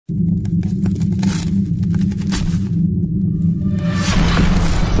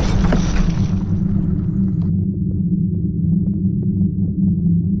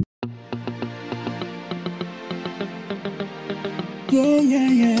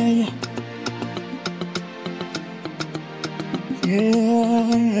Yeah.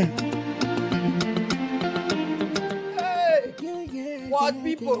 Hey, what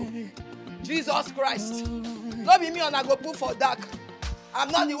people? Jesus Christ. Don't be me and I go put for dark.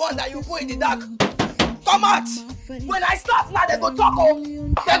 I'm not the one that you put in the dark. Come out! When I start now, they go talk.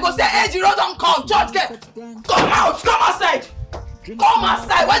 They go say, Ejiro don't come. Church get. Come out! Come outside! Come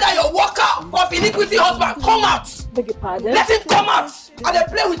outside! Whether you're worker or iniquity husband, come out! Beg your pardon? Let him come out! And they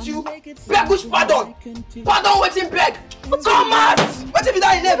play with you. Beg which pardon? Pardon waiting beg. Come out! What if you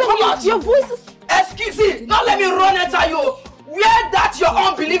die in name? Come out! Your voice is... Excuse me! Don't let me run enter you! Where that your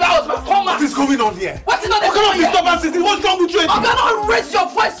unbeliever husband? Come out! What is going on here? What is not What kind of disturbance is it? What's wrong with you? I'm gonna raise your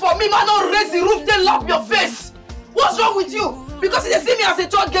voice for me, man. Don't raise the roof, they lap your face. What's wrong with you? Because they see me as a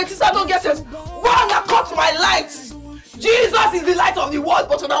church gate, I don't get it. Why not cut my lights? Jesus is the light of the world,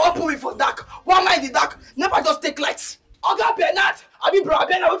 but when I want to put me for dark, why am I in the dark? Never just take lights. Oga Bernard, I mean, bro,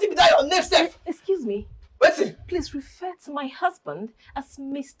 Bernard, what if you die your name safe? Excuse me. Wait. Please refer to my husband as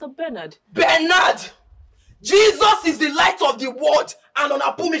Mr. Bernard. Bernard! Jesus is the light of the world, and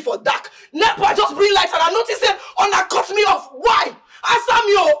Ona put me for dark. Never just bring light, and I notice that Ona cut me off. Why? Answer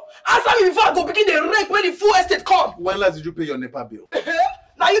me, oh! Answer me before I go begin the rent when the full estate come. When last did you pay your NEPA bill?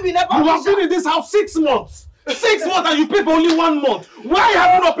 Now you be NEPA. You have been in this house 6 months. 6 months and you pay for only 1 month. Why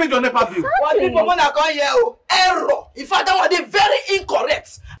have you not paid your NEPA bill? What people when I come here, oh, error. In fact, that was very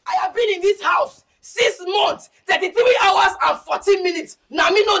incorrect. I have been in this house 6 months, 33 hours and 14 minutes. Now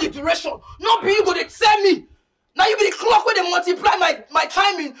me know the duration. Not be you go to tell me. Now you be the clock where they multiply my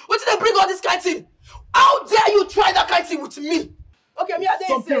timing. What did they bring all this kind of thing? How dare you try that kind of thing with me? Okay, me I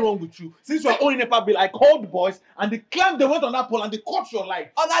something wrong with you. Since you are owning NEPA bill, I called the boys and they claimed they went on that pole and they cut your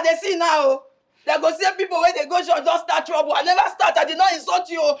light. Oh, now they see now. They go see people when they go church just start trouble. I never start. I did not insult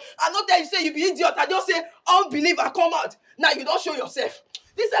you. I not tell you say you be idiot. I just say unbeliever come out. Now you don't show yourself.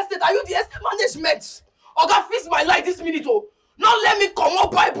 This estate, are you the estate management? Oga fix my light this minute, oh. Not let me come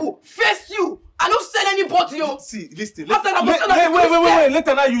up Bible, face you. I don't send anybody, oh. See, listen. Wait.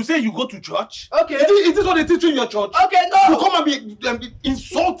 Later now you say you go to church. Okay. Is this what they teach you in your church? Okay, no. You come and be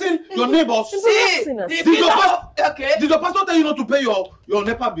insulting your neighbors. See, did your pastor tell you not to pay your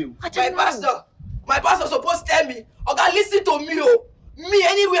NEPA bill? My pastor supposed to tell me, Oga, listen to me, oh. Me,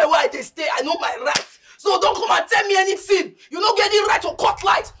 anywhere where I stay, I know my rights. So don't come and tell me anything. You don't get the right to cut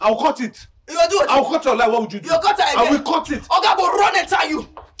light. I'll cut it. You do it. I'll cut your light. What would you do? You cut it again. I will cut it. Oga go run and tell you.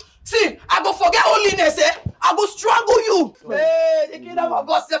 See, I go forget holiness, eh? I go strangle you. Hey, the kingdom of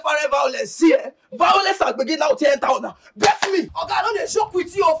God separate violence. See, eh? Violence has begin now 10,000 now. Bet me. Oga, I don't joke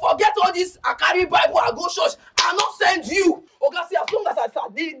with you. Forget all this. I carry Bible, I go church. I not send you. Oga, see, as long as I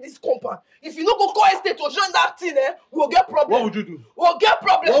start this compound, if you no go call estate to join that thing, eh, we'll get problem. What would you do? We'll get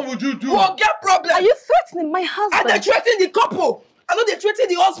problem. What would you do? We'll get problem. Are you threatening my husband? And they threaten the couple. I know they threaten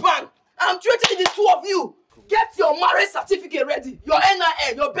the husband. I'm threatening the two of you. Get your marriage certificate ready. Your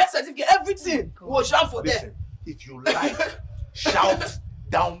NIN, your birth certificate, everything. We'll shout for them. If you like, shout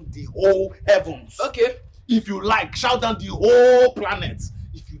down the whole heavens. Okay. If you like, shout down the whole planet.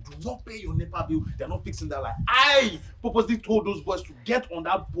 If you do not pay your NEPA bill, they're not fixing that light. I purposely told those boys to get on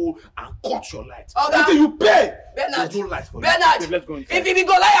that pole and cut your light. Until you pay, Bernard, there's no light for you. Bernard, let's go inside. if you be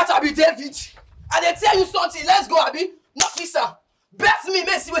Goliath, I'll be David. And they tell you something, let's go, Abi. Not this, sir. Bet me,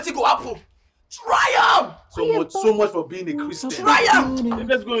 may see what go happen. Try him! So much for being a Christian. Try him!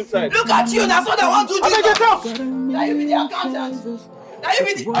 Let's go inside. Look at you, that's what I want to do. I get up! Now you be the accountant. Now you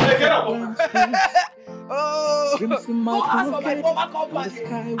be the... I get up! Oh! Go ask for my former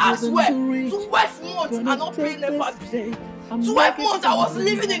company. I swear, 12 months I not paying them back. 12 months I was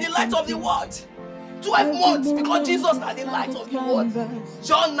living in the light of the world. 12 months because Jesus is the light of the world.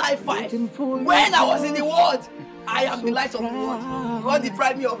 John 9:5. When I was in the world, I am the light of the world. God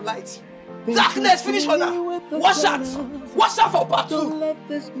deprived me of light. Darkness, finish for now. Watch out. Watch out for battle. I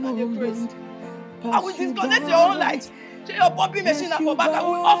will disconnect your own light. Check your pumping machine for back. I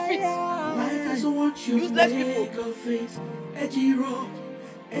will off it. Useless people. Ejiro.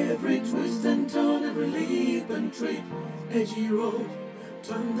 Every twist and turn, every leap and trip. Ejiro.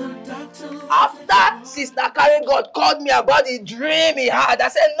 After Sister Karen God called me about the dream he had, I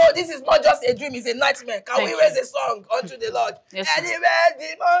said, no, this is not just a dream, it's a nightmare. Can we raise a song unto the Lord? Yes, anywhere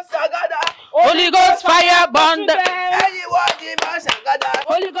demons are gathered. Holy Ghost fire burn them. Anywhere demons are gathered.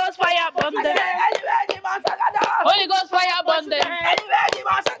 Holy Ghost fire burn them. Anywhere demons are gathered. Holy Ghost fire burn them. Anywhere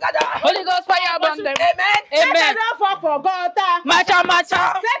demons are gathered. Holy Ghost fire burn them. Amen. Amen. Macha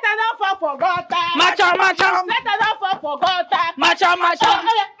macha. Macha macha. Macha macha. Macha macha.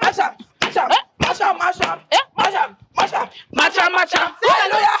 Macha macha. Macha macha. Macha.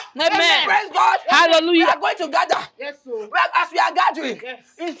 Hallelujah. Amen. Praise God. Hallelujah. We are going to gather. Yes, so. As we are gathering,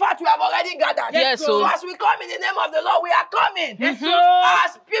 in fact, we have already gathered. Yes, so as we come in the name of the Lord, we are coming. Yes, so.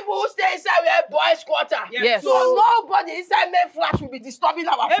 As people who stay inside, we are boys' quarter. Yes, so nobody inside main flat will be disturbing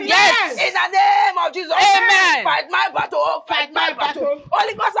our peace. Yes. In the name of Jesus. Amen. Fight my battle. Fight my battle.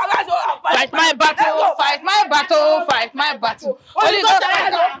 Holy Ghost, arise. Fight my battle. Fight my battle. Fight my battle. Holy Ghost,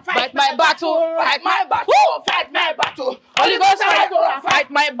 arise. Fight my battle. Fight my battle. Fight my battle. Holy Ghost, fire, fight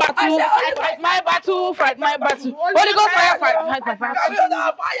my battle. Fight my battle. Fight my battle. Holy Ghost, fire, fight my battle.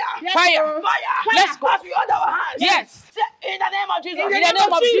 Fire. Let's go. As we hold our hands. Yes. In the name of Jesus. In the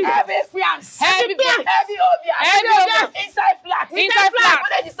name of Jesus. Heavy fiance. Heavy fiance. Heavy obvious. Inside flat. Inside flat.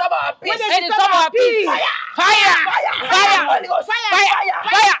 When they disturb our peace. When they disturb our peace. Fire. Fire. Holy Ghost. Fire. Fire.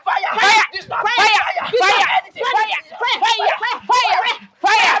 Fire. Fire. Fire.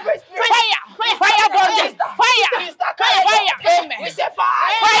 Amen. We say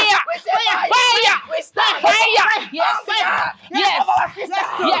fire. We say fire. We stand. Fire. Yes. Yes. Yes.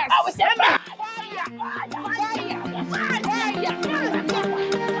 I will say fire.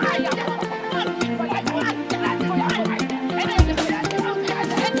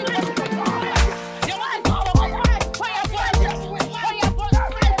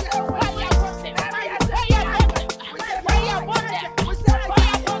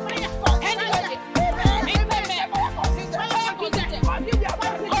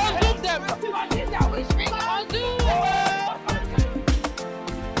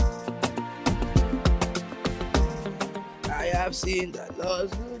 I've seen the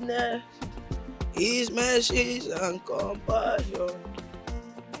Lord's goodness, His mercies and compassion.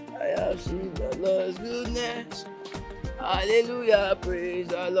 I have seen the Lord's goodness. Hallelujah, praise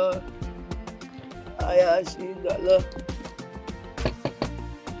the Lord. I have seen the Lord.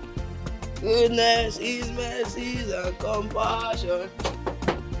 Goodness, His mercies and compassion.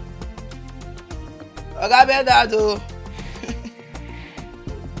 I got better though.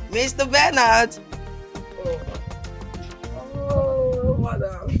 Mr. Bernard. Oh,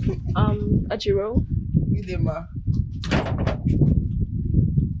 madam. Ejiro. Good day, ma.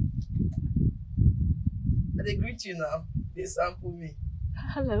 They greet you now. They sample me.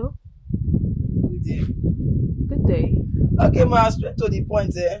 Hello. Good day. Good day. Okay, ma, straight to the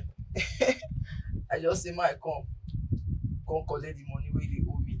point, eh? I just say, ma, come collect the money where they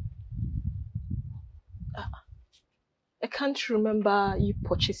owe me. I can't remember you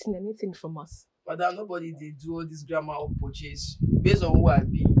purchasing anything from us. Madam, nobody they do all this grammar of purchase. Based on who I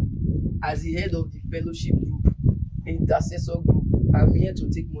be, as the head of the fellowship group, intercessor group, I'm here to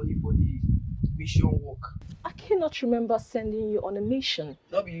take money for the mission work. I cannot remember sending you on a mission.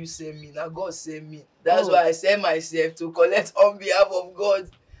 Not be you send me, now God send me. That's why I send myself to collect on behalf of God.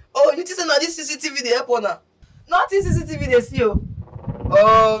 Oh, you think now this CCTV they help on her? Not this CCTV they see you.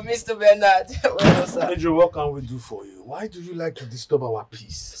 Oh, Mr. Bernard. Well, sir. Ejiro, what can we do for you? Why do you like to disturb our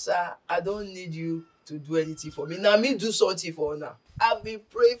peace? Sir, I don't need you to do anything for me. Now me do something for now. I've been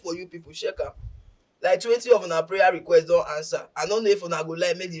praying for you people, check out. Like 20 of our prayer requests don't answer. I don't know if una go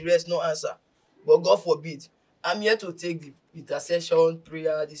like make the rest no answer. But God forbid. I'm here to take the intercession,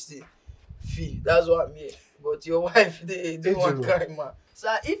 prayer, this thing. Fee. That's what I'm here. But your wife, they do one kind, man.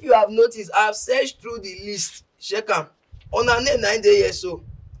 Sir, if you have noticed, I've searched through the list. Check out. On her name 9 days so.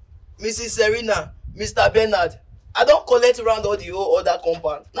 Mrs. Serena, Mr. Bernard. I don't collect around all the whole other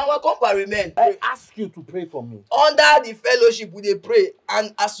compound. Now our compound remain. I ask you to pray for me. Under the fellowship, we dey pray.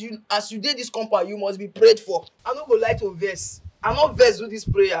 And as you did this compound, you must be prayed for. I don't go like to verse. I not verse do this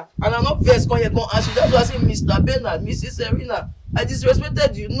prayer. And I not verse come here, come answer. That's why I say, Mr. Bernard, Mrs. Serena. I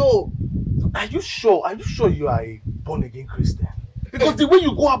disrespected you. No. Are you sure? Are you sure you are a born-again Christian? Because the way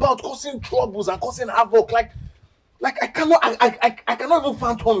you go about causing troubles and causing havoc, like I cannot even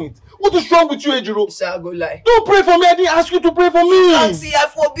fathom it. What is wrong with you, Ejiro? Sir, I go lie. Don't pray for me. I didn't ask you to pray for me. And see, I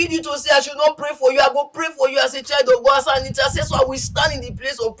forbid you to say I should not pray for you. I go pray for you as a child of God, as an intercessor. I will stand in the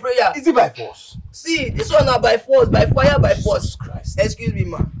place of prayer. Is it by force? See, this one are by force, by fire, by force. Jesus Christ. Excuse me,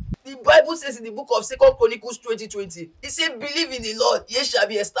 ma. The Bible says in the book of 2 Chronicles 20:20, it says, believe in the Lord, ye shall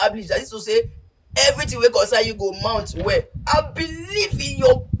be established. That is to say, everything we concern you go mount where. I believe in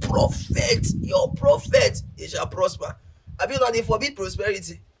your prophet, ye shall prosper. I be not they forbid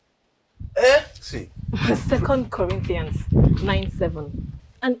prosperity. Eh? See. 2 Corinthians 9:7.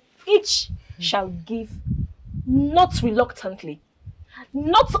 And each shall give not reluctantly,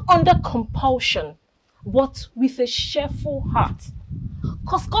 not under compulsion, but with a cheerful heart.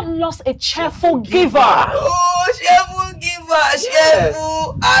 Because God loves a cheerful giver. Oh, cheerful giver,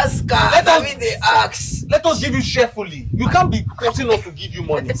 cheerful asker. Let let us give you cheerfully. You can't be forcing us to give you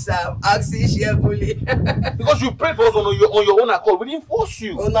money. Sir, I'm asking cheerfully. Because you prayed for us on your own accord. We didn't force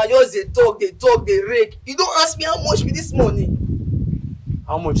you. Oh, now yours they talk, they rake. You don't ask me how much with this money.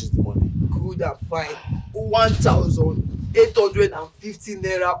 How much is the money? Good and fine. 1,850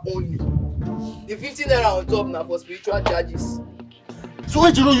 naira only. The 15 naira on top now for spiritual charges. So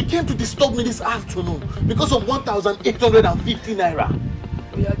Ejiro, you came to disturb me this afternoon because of 1,850 naira.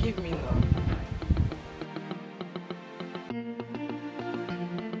 Oh, yeah, give me now.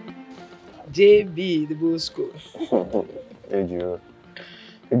 JB, the Bosco. Ejiro,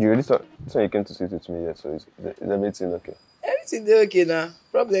 this one you came to sit with me yet, so is everything okay? Everything dey okay now.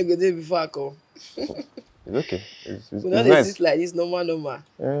 Problem go dey before I come. It's okay. It's We don't nice. sit like this normal.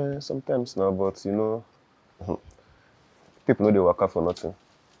 Sometimes now, but you know, people know they work out for nothing.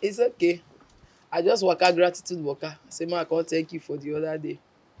 It's okay. I just waka gratitude waka. Say, ma, I can't thank you for the other day.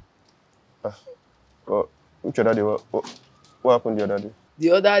 Which other day? What happened the other day?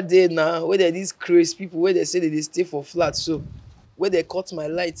 The other day now, where there these crazy people, where they say that they stay for flat, so where they cut my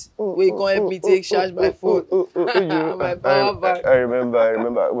light, where you can't help me take charge my phone. My power bank. I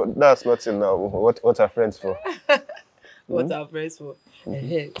remember. But that's nothing now. What are friends for? What are friends for?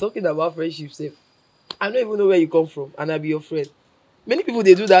 Talking about friendship, safe. I don't even know where you come from, and I be your friend. Many people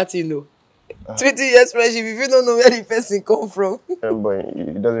they do that thing though. 20 years friendship, if you don't know where the person come from. But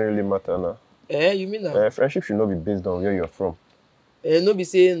it doesn't really matter now. You mean that? Friendship should not be based on where you're from. No be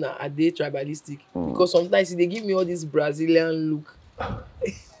saying I dey tribalistic because sometimes they give me all this Brazilian look.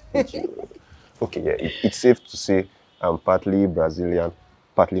 Okay, yeah, it's safe to say I'm partly Brazilian,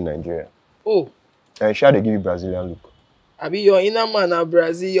 partly Nigerian. Oh. And shall they give you Brazilian look? I be your inner man na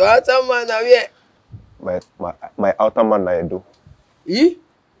Brazil, your outer man na where? My outer man na Edo. Eh?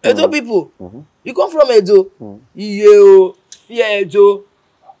 Edo people? You come from Edo? Yo, fear Edo.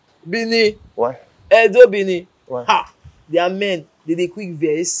 Bini. Why? Edo Bini. Why? Ha! They are men. They quick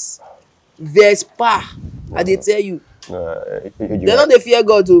verse pa. I dey tell you. They don't dey fear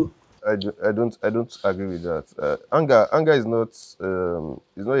God though. I don't agree with that. Anger is not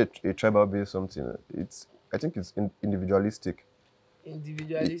a tribal based something. I think it's individualistic.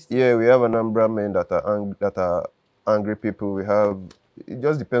 Individualistic. Yeah, we have a number of men that are angry people. It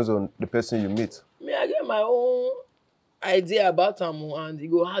just depends on the person you meet. Me, I get my own idea about them, and it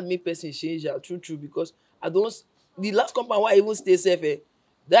go hard make person change that true because I don't. The last compound where I even stay safe,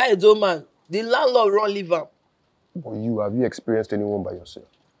 that Edo man, the landlord run leave am. But have you experienced anyone by yourself?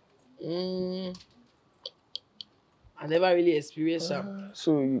 I never really experienced am.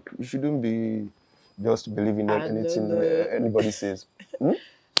 So you shouldn't be just believing anything anybody says. I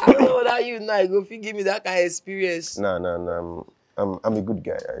don't know whether you now go fit give me that kind of experience. No. I'm a good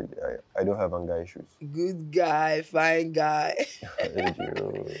guy. I don't have anger issues. Good guy, fine guy.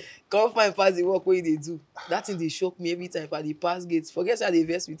 Come find pass the work wey they do. That thing they shock me every time if I dey pass gates. Forget how they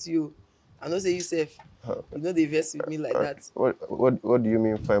vex with you. I know say you safe. You know they vex with me like that. What do you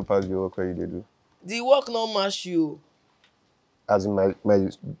mean fine pass the work where you do? The work not match you. As in my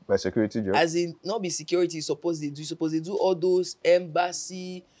security job? As in not be security you suppose they do all those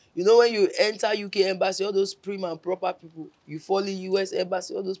embassy. You know when you enter UK embassy, all those prim and proper people. You fall in US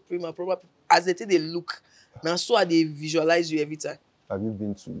embassy, all those prim and proper people. As they take they look. Now so they visualize you every time. Have you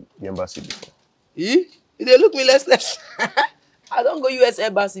been to the embassy before? They look me less. I don't go US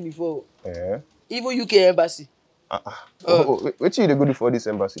embassy before. Even UK embassy. What you go do for this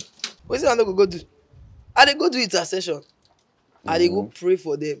embassy? What's I go do? I dey go do intercession. I dey go pray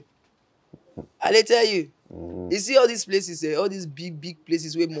for them. I dey tell you. You see all these places, all these big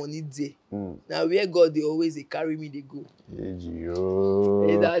places where money dey. Now where God they always they carry me, they go. Ejiro,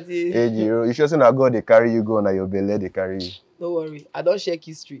 you sure say na God they carry you go, na your belly they carry you. Don't worry, I don't check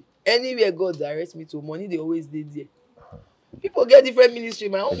history. Anywhere God directs me to, money they always dey there. People get different ministry.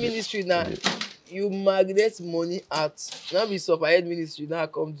 My own ministry now, you magnet money out. Now be suffered ministry now I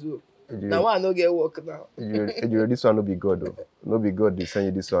come to. Now I no get work now. Ejiro, this one no be God though. No be God they send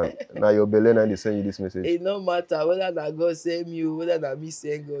you this one. Now your belly now they send you this message. It no matter whether that God send me or whether that me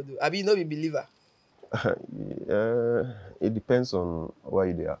send God. I mean, no be believer. It depends on why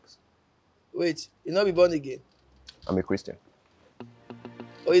you dey ask. Wait, you not be born again? I'm a Christian.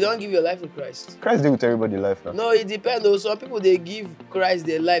 Or you don't give your life to Christ? Christ deal with everybody life now. No, it depends. Though. Some people they give Christ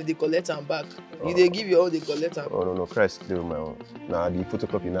their life, they collect them back. You they give your own, they collect them. Oh no, Christ deal with my own. Nah, the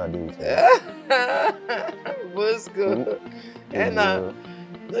photocopy now deal with me. Bosco. And now,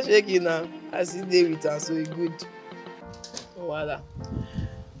 don't shake it now. I see they with us, so it's good. Voila.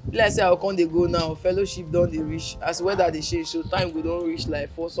 Let's say I'll come they go now. Fellowship don't they reach. As weather they change, so time we don't reach like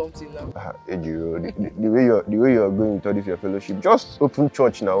for something now. Ejiro, the way you're going with all this your fellowship, just open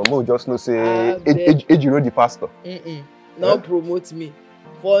church now. Mo just no say Ejiro the pastor. Now promote me.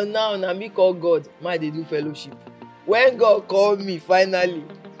 For now, na me call God. My they do fellowship. When God call me finally,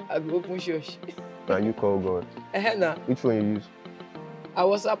 I go open church. Now you call God. Nah. Which one you use? I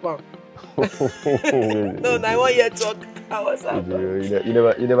WhatsApp am. No, I want you to talk. I WhatsApp.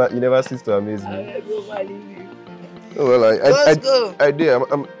 You never cease to amaze me. I go my leave. Oh well, Let's go. I did.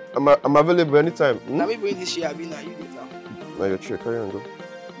 I'm available anytime. Now me bring this shit. I be now you get am. Now your check. Carry on go.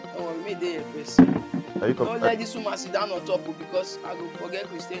 Oh, we made there first. Don't let this woman sit down on top because I go forget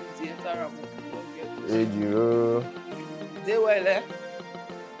Christianity entire am. Ejiro. They well, eh?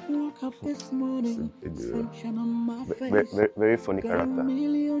 Woke up this morning, sunshine on my face. Very funny character.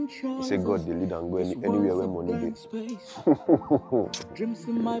 He said God the lead and go anywhere where money is. Dreams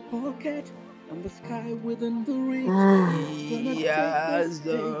in my pocket and the sky within the reach. He has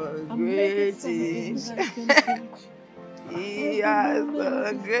done great things. He has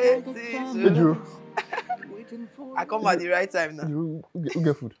done great things. Ejiro. I come at the right time now. Who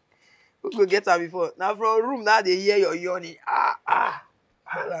get food? Who go get her before? Now from room now they hear your yawning.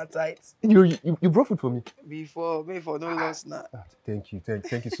 Hold on tight. You brought food for me. Before no loss now. Thank you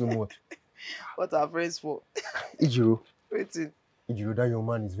so much. What are friends for? Ejiro. Waiting. Ejiro, that your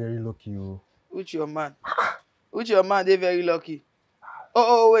man is very lucky. Which your man? Which your man? They very lucky.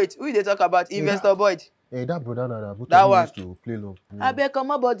 Oh wait. Who they talk about? Investor Boyd. Hey, that brother that one used to play love. I beg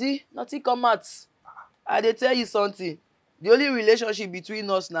come out body, nothing come out. I dey tell you something. The only relationship between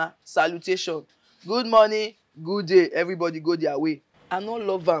us now, salutation. Good morning, good day. Everybody go their way. I no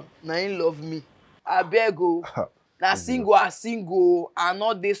love am, na him love me. I beg go. Na single, I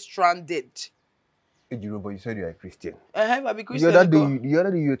not dey stranded. Ejiro, but you said you are a Christian. If I be Christian. The other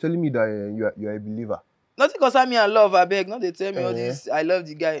day you were telling me that you are a believer. Nothing concern me and love, I beg. Not they tell me all this. I love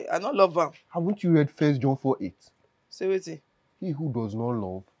the guy. I not love him. Haven't you read 1 John 4:8? Say wetin? He who does not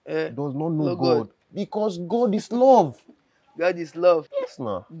love does not know God. Because God is love. God is love. Yes,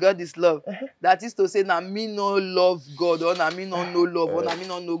 no. God is love. That is to say, na me no love God, or na me no know love, or na me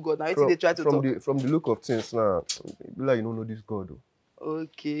no know God. Now wetin they try to talk. From the look of things, now, like you don't know this God.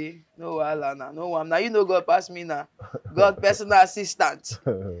 Okay, no wahala now, no one. Now you know God pass me now. God personal assistant,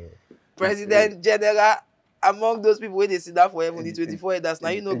 President General. Among those people where they sit down for heaven, the 24 elders. Now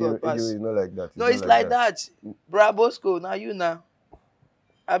you know God pass. It's not like that. No, it's like that. Bra Bosco, now you now.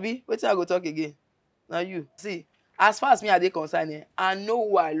 Abi, wait till I go talk again. Now you. See, as far as me are they concerned, I know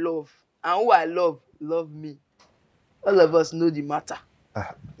who I love. And who I love me. All of us know the matter.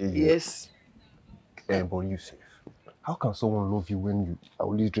 Yes. But you safe. How can someone love you when you are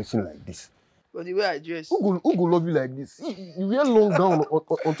always dressing like this? But the way I dress. Who go love you like this? You wear long gown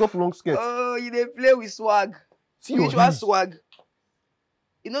on top long skirt. Oh, you dey play with swag. See which one swag?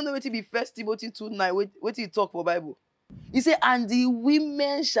 You don't know what to be 1 Timothy 2:9. What you talk for Bible? He say, and the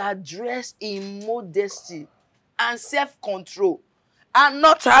women shall dress in modesty and self-control, and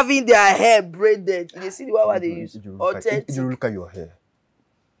not having their hair braided. You see the one they use? Authentic. Did you look at your hair?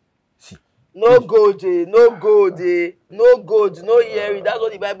 See. No gold, no gold, no gold, no earring. That's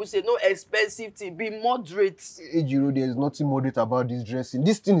what the Bible says. No expensive thing. Be moderate. Ejiro, there is nothing moderate about this dressing.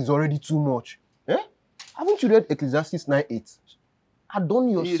 This thing is already too much. Haven't you read Ecclesiastes 9:8? Adorn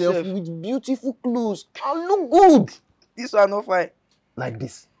yourself with beautiful clothes and look good. This one not fine. Like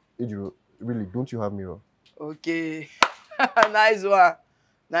this. Ejiro, really, don't you have mirror? Okay. Nice one.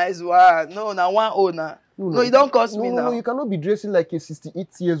 Nice one. No, now one owner. No, you don't cost me now. No, you cannot be dressing like a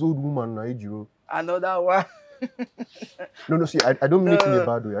 68-year-old woman now, Ejiro. Another one. No, see, I don't mean it in a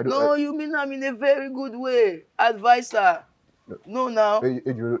bad way. You mean I'm in a very good way. Advisor. No, now.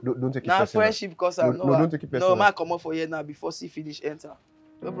 Ejiro, don't take it personal. Now friendship cause no, don't take it personal. No, man, come up for here now before she finish enter.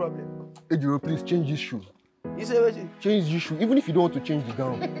 No problem. Ejiro, please change this shoe. You say what? Change this shoe, even if you don't want to change the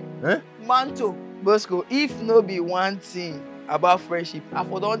gown. Manto. Bosco, if no be one thing about friendship, I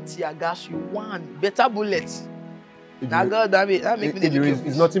for don't tear gas you one better bullet. Now God damn it, that make me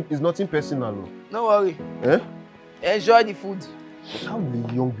it's nothing personal. No worry. Enjoy the food. How will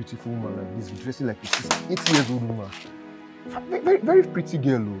a young beautiful woman like this be dressing like a 68-year-old woman? Very, very pretty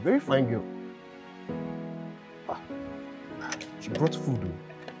girl, very fine girl. She brought food.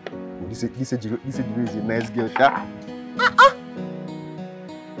 This Ejiro is a nice girl.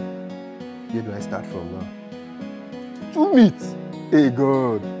 Where do I start from now? 2 meat. Hey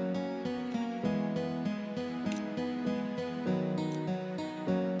God.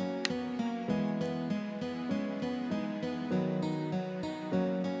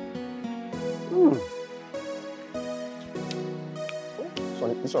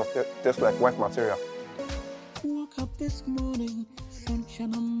 This one tastes like white material. Woke up this morning,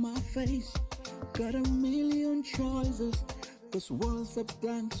 sunshine on my face. Got a million choices, this world's a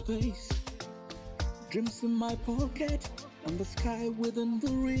blank space. Dreams in my pocket, and the sky within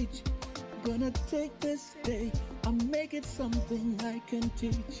the reach. Gonna take this day and make it something I can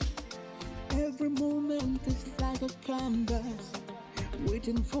teach. Every moment is like a canvas,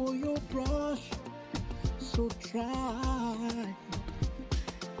 waiting for your brush. So try,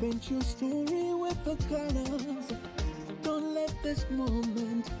 paint your story with the colors. Don't let this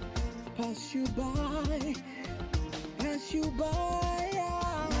moment pass you by, pass you by.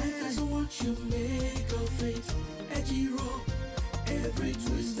 Life is what you make of it, Ejiro. Every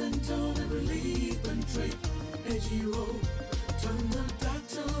twist and turn, every leap and trip, Ejiro. Turn the dark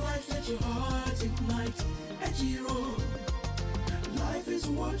to light, let your heart ignite, Ejiro. Life is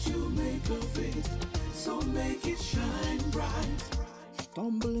what you make of it, so make it shine bright.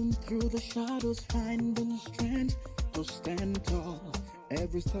 Stumbling through the shadows, finding strength to stand tall.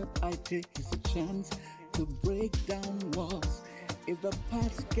 Every step I take is a chance to break down walls. If the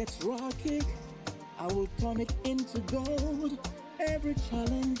path gets rocky, I will turn it into gold. Every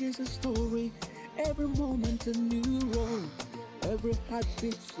challenge is a story, every moment a new road. Every heart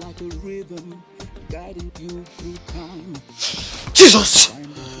beats like a rhythm, guiding you through time. Jesus!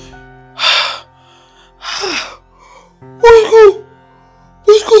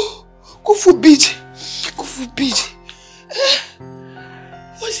 Let's go! Go forbid! Go forbid!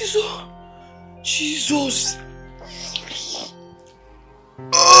 Why is it so? Jesus!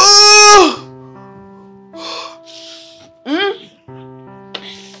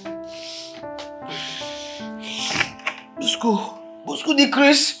 Bosco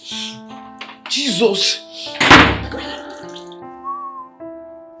decrease. Jesus.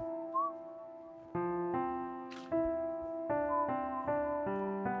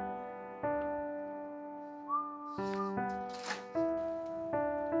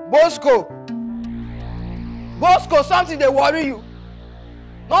 Bosco, something they worry you.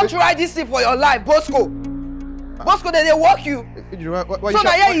 Don't try this thing for your life, Bosco. Bosco, they work you. Why So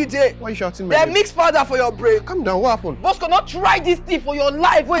now here you did. Why are you shouting? They mix powder for your brain. Calm down, what happened? Bosco, not try this thing for your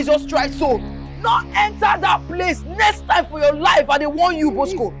life where you just try so. Not enter that place next time for your life and they warn you,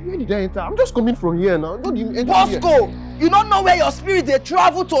 Bosco. Where did I enter? I'm just coming from here now. Don't you enter Bosco, here? you don't know where your spirit they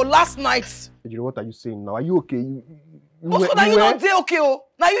traveled to last night. Ejiro, what are you saying now? Are you okay? Bosco, now you don't dey okay, oh.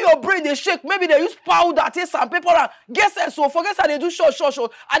 Now your brain they shake. Maybe they use powder, taste some paper and guess it so. Forget how they do short.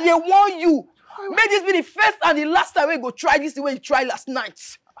 And they warn you. May this be the first and the last time we go try this the way you tried last night.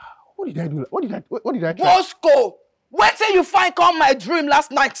 What did I do? What did I try? Bosco, when till you find come my dream last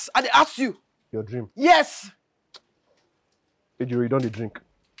night and they ask you. Your dream? Yes. Ejiro, you don't drink.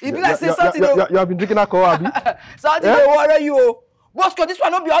 It be like say something. You have been drinking alcohol, abi? Something they worry you, oh. Bosco, this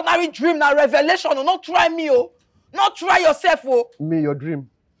one not be ordinary dream, now revelation. Oh. Not try me, oh. Not try yourself, oh. Me, your dream.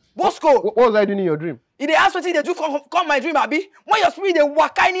 Bosco. What was I doing in your dream? If they ask what they do come my dream, abi. When your spirit they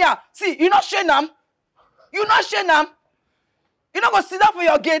waka in here, see, you not shame them. You not shame them. You not gonna sit down for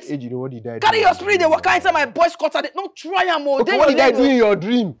your gate. Ejiro, what did I do? Carry your spirit they waka inside my boy's quarter. Don't try them, oh. Okay, what did I do in your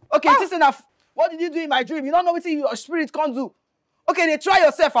dream? Okay, this is enough. What did you do in my dream? You don't know what your spirit can't do. Okay, they try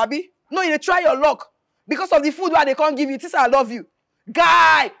yourself, abi. No, they try your luck. Because of the food where they can't give you. This I love you.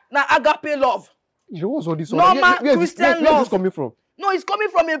 Guy, now agape love. Ejiro, what's all this? Normal Christian love. Where is this coming from? No, it's coming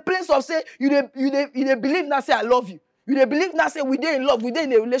from a place of say, you they believe now say I love you. You they believe now say we dey in love, we dey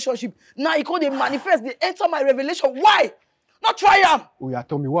in a relationship. Now you call they manifest, they enter my revelation. Why? Not try them. Oh yeah,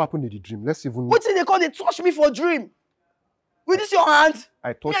 tell me what happened in the dream. Let's even. What thing they call they touch me for dream? With this your hand?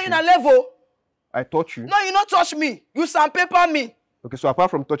 I touch you. In a level. I touch you. No, you not touch me. You sandpaper me. Okay, so apart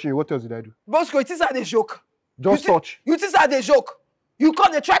from touching you, what else did I do? Bosco, it is a joke. Just touch. You think that a joke? You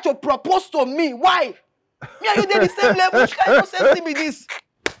call they try to propose to me. Why? Me and you did the same level. Which kind of sense be this?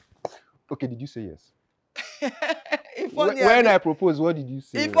 Okay, did you say yes? When I propose, what did you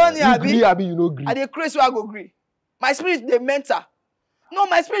say? If only you agree, abi, you no agree. I dey crazy where I go agree. My spirit they mentor. No,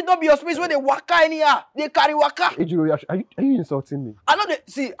 my spirit don't be your spirit when they waka anyhow. They carry waka. Ejiro, are you insulting me? I know they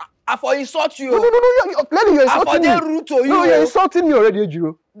see. I for insult you. No, clearly you're insulting me. I for they rude to you. No, you're insulting me already,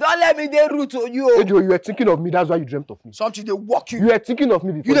 Ejiro. Don't let me they rude to you. Ejiro, you were thinking of me. That's why you dreamt of me. Something they walk you. You were thinking of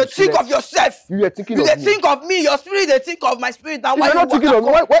me before. You think of yourself. You were thinking of me. You think of me. Your spirit they think of my spirit. Now why you're not thinking of me?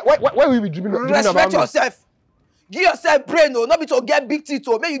 Why will you be dreaming about me? Respect yourself. Give yourself brain, no, not be to get big teeth,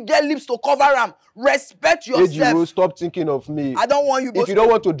 make you get lips to cover them. Respect yourself. Ejiro, stop thinking of me. I don't want you. If you don't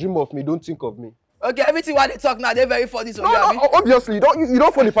want to dream of me, don't think of me. Okay, everything what they talk now, they're very funny. So no, obviously, you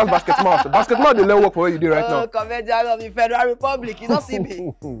don't follow past basket mouth. Basket mouth, they let work for what you do right now. Comedian of the Federal Republic, you don't see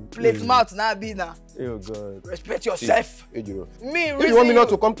me. Plate mouth now be now. Oh God. Respect yourself. Ejiro. Me, if you want me not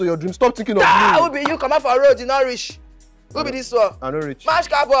to come to your dream, stop thinking of me. Who be you come out for road, you not rich. Who be this one? I don't rich. Mash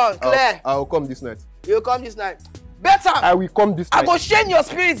carbon, clear. I'll come this night. You'll come this night. Better. I will come this night. I go shame your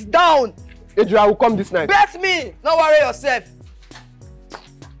spirits down. Ejiro, I will come this night. Bet me. Don't worry yourself.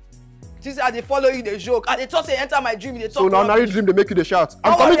 This is they follow you, they joke. And they talk say enter my dream, they talk. So now you dream, they make you the shout.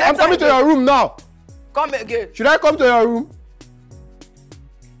 I'm coming to your your room now. Come again. Should I come to your room?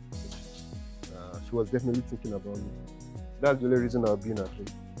 She was definitely thinking about me. That's the only reason I'll be in her dream.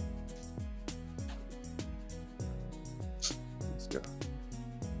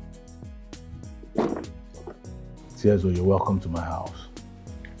 Ejiro, you're welcome to my house.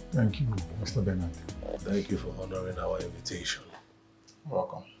 Thank you, Mr. Bernard. Thank you for honoring our invitation.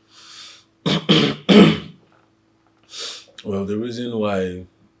 Welcome. Well, the reason why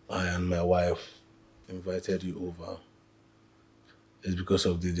I and my wife invited you over is because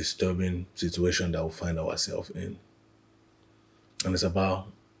of the disturbing situation that we find ourselves in. And it's about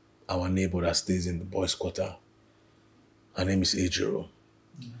our neighbor that stays in the boys' quarter. Her name is Ejiro.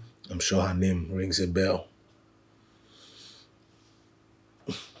 I'm sure her name rings a bell.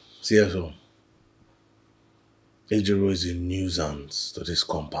 CSO, Ejiro is a nuisance to this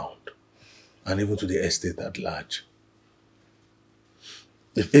compound and even to the estate at large.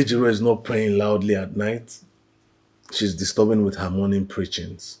 If Ejiro is not praying loudly at night, she's disturbing with her morning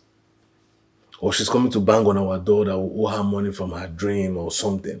preachings. Or she's coming to bang on our door that will owe her money from her dream or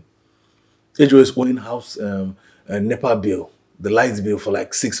something. Ejiro is owing house a NEPA bill, the light bill for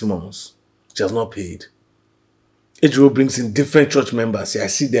like 6 months. She has not paid. Ejiro brings in different church members. I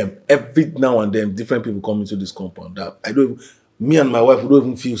see them every now and then, different people come into this compound. Me and my wife, we don't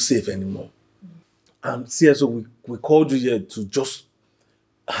even feel safe anymore. And CSO, we called you here to just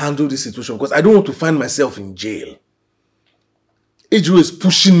handle this situation because I don't want to find myself in jail. Ejiro is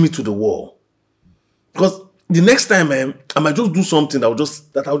pushing me to the wall. Because the next time I might just do something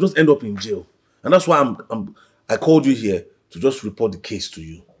that I'll just end up in jail. And that's why I called you here to just report the case to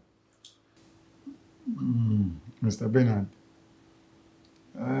you. Mr. Bernard,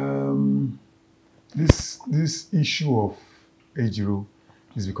 this issue of Ejiro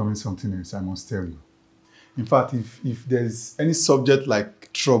is becoming something else, I must tell you. In fact, if there's any subject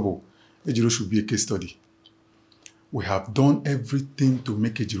like trouble, Ejiro should be a case study. We have done everything to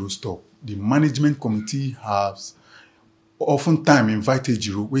make Ejiro stop. The management committee has oftentimes invited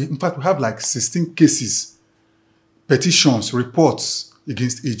Ejiro. In fact, we have like 16 cases, petitions, reports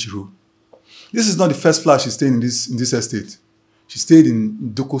against Ejiro. This is not the first flat she's staying in this estate. She stayed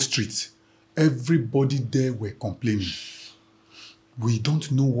in Doko Street. Everybody there were complaining. We don't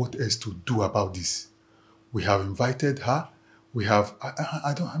know what else to do about this. We have invited her. We have,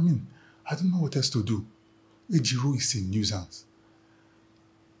 I don't know what else to do. Ejiro is a nuisance.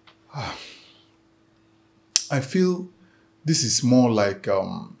 I feel this is more like,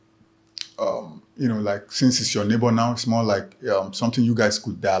 like since it's your neighbor now, it's more like something you guys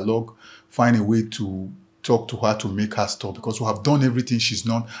could dialogue, find a way to talk to her to make her stop, because we have done everything she's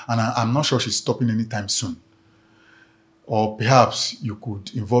done, and I'm not sure she's stopping anytime soon. Or perhaps you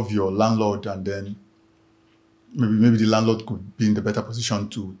could involve your landlord, and then maybe the landlord could be in the better position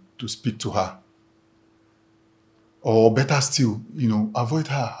to speak to her. Or better still, avoid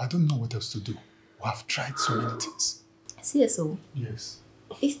her. I don't know what else to do. We have tried so many things. CSO? Yes.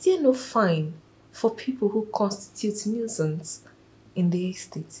 Is there no fine for people who constitute nuisance in the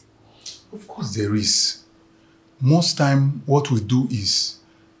estate? Of course there is. Most time what we do is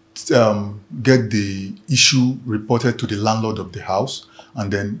get the issue reported to the landlord of the house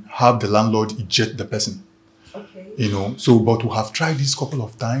and then have the landlord eject the person. Okay. But we have tried this couple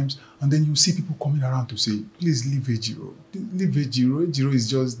of times, and then you see people coming around to say, please leave Ejiro. Leave Ejiro. Ejiro is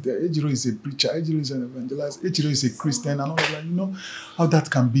just there. Ejiro is a preacher. Ejiro is an evangelist. Ejiro is a Christian, and all of that. You know how that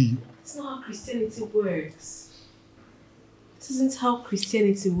can be. It's not how Christianity works. This isn't how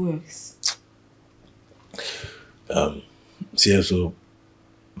Christianity works. CSO,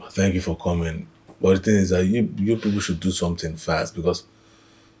 thank you for coming. But the thing is that you people should do something fast, because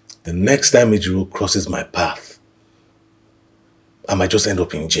the next time Ejiro crosses my path, I might just end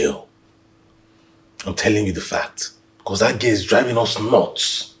up in jail. I'm telling you the fact. Because that guy is driving us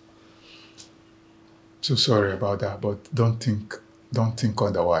nuts. So sorry about that, but don't think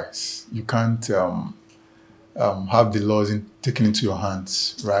otherwise. You can't have the laws taken into your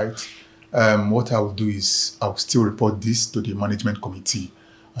hands, right? What I will do is I will still report this to the management committee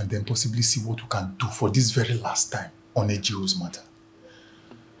and then possibly see what we can do for this very last time on Ejiro's matter.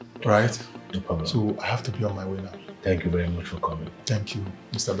 Right? No problem. So I have to be on my way now. Thank you very much for coming. Thank you,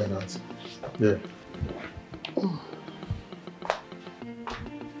 Mr. Bernard. Yeah.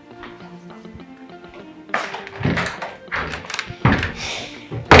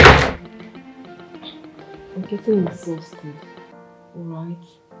 I'm getting exhausted. Alright?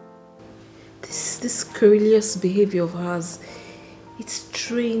 This querulous behavior of hers, it's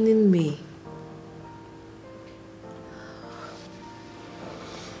draining me.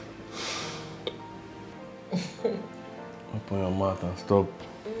 Open your mouth and stop.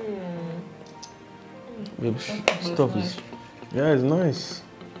 Babe, stop it. Yeah, it's nice.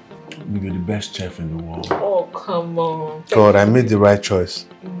 You're the best chef in the world. Oh, come on. God, I made the right choice.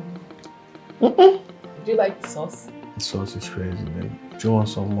 Do you like the sauce? The sauce is crazy, babe. Do you want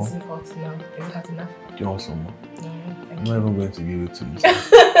some more? Is it hot enough? Is it hot enough? Do you want some more? No, I'm not even going to give it to you.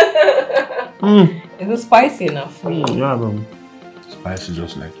 Is it spicy enough? Yeah, man. Spicy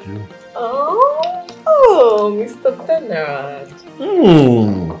just like you. Oh, Mr. Bernard.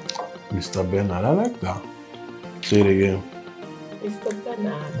 Mr. Bernard, I like that. Say it again. Mr.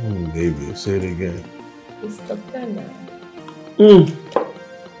 Bernard. Baby, say it again. Mr. Bernard.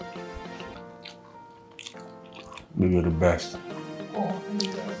 Baby, you're the best. Oh,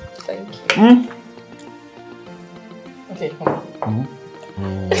 thank you. Okay, come on.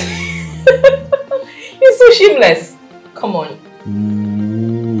 You're so shameless. Come on.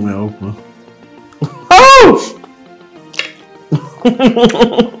 I hope not.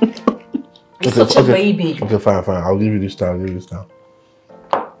 You're such a baby. Okay, fine. I'll give you this time.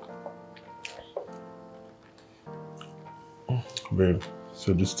 Babe,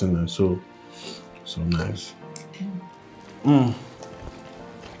 so this thing is so nice. You're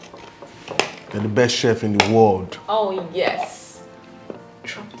the best chef in the world. Oh, yes.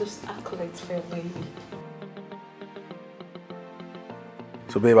 Drop those accolades for your baby.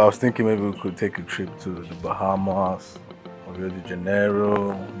 So, babe, I was thinking maybe we could take a trip to the Bahamas, Rio de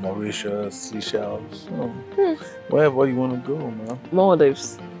Janeiro, Mauritius, Seychelles. Wherever you want to go, man.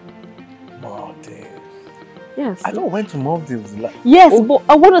 Maldives. Maldives. Yes. I don't went to Maldives. Yes, but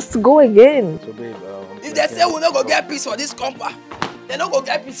I want us to go again. So, babe, if they say we're not going to get peace for this compa, they're not going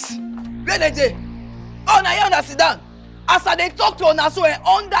to get peace. Where they say? Oh, now you understand? Down. As they talk to us, so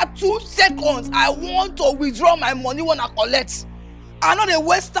under 2 seconds, I want to withdraw my money when I collect. I know they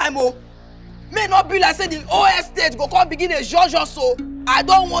waste time, oh. May not be like say the whole estate go come begin a judge so. I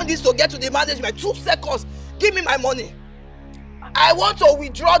don't want this to get to the management. 2 seconds. Give me my money. I want to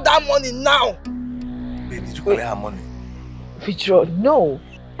withdraw that money now. Babe, did you collect her money? Withdraw? No.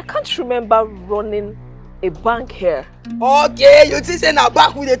 I can't remember running a bank here. Okay, you think say na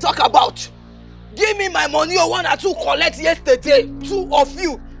back we dey talk about. Give me my money or 1 or 2 collect yesterday. 2 of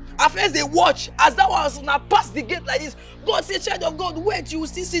you. At first they watch as that was now pass the gate like this. God say, child of God, wait, you will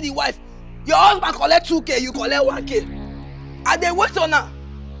still see the wife. Your husband collect 2K, you collect 1K. And they wait on her.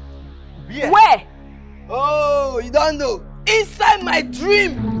 Yeah. Where? Oh, you don't know. Inside my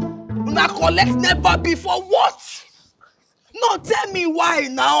dream. Una collect never before what? No, tell me why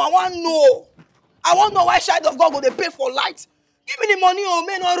now. I want to know. I want to know why child of God go they pay for light. Give me the money or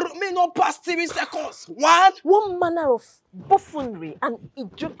may not pass 3 seconds. What manner of buffoonery and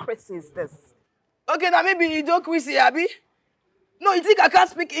idiocracy is this? Okay, now maybe idiocracy, Abby. No, you think I can't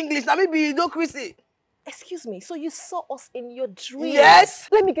speak English? Now maybe idiocracy. Excuse me, so you saw us in your dream? Yes.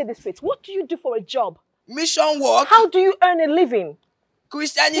 Let me get this straight. What do you do for a job? Mission work. How do you earn a living?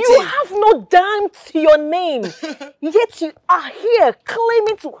 Christianity. You have no dime to your name. Yet you are here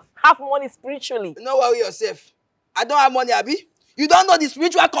claiming to have money spiritually. Don't worry yourself. I don't have money, Abby. You don't know the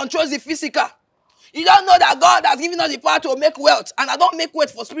spiritual controls the physical. You don't know that God has given us the power to make wealth. And I don't make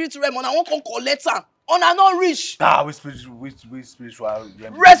wealth for spiritual realm. And I won't come collect some. And I'm not rich. We spiritual.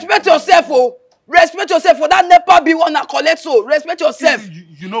 Respect yourself, oh. Respect yourself for that NEPA be one that collect so. Respect yourself.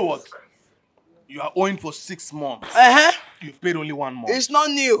 You know what? You are owing for 6 months. You've paid only 1 month. It's not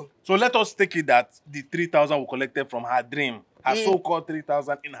new. So let us take it that the 3,000 we collected from her dream, her so-called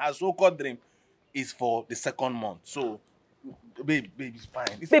 3,000 in her so-called dream, is for the 2nd month. So, babe, it's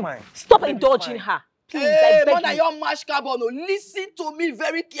fine. It's fine. Stop indulging her. Please, hey, I beg mother, your mash carbon. Listen to me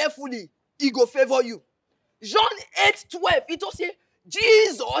very carefully. He go favor you. John 8:12, it will say,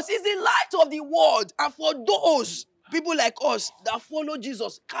 Jesus is the light of the world. And for those people like us that follow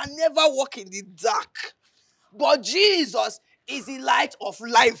Jesus can never walk in the dark. But Jesus is the light of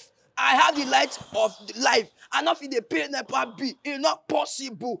life. I have the light of life. And not in the pain never be. It's not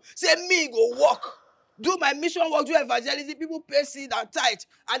possible. Say me go walk. Do my mission work, do evangelism. People pay seed and tithe.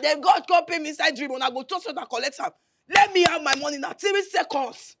 And then God come pay me inside dream. And I go toss it and collect them. Let me have my money now. 3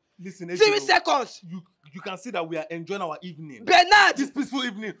 seconds. Listen, 3 seconds. you can see that we are enjoying our evening. Bernard! This peaceful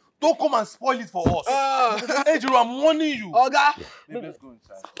evening. Don't come and spoil it for us. Ejiro, I'm warning you. Oga. Babe, let's go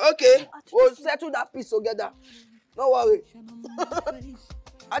inside. Okay, we'll settle that piece together. Don't worry.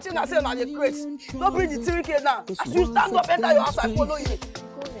 I think I said on the craze. Don't bring the 3K now. As you stand up, enter your house, I follow you.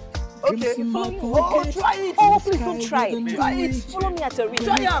 Okay. Oh, try it. Oh, please don't try it. Try it. Follow me at a reach.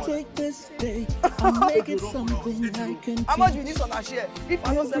 Try it. How much you need on a share? If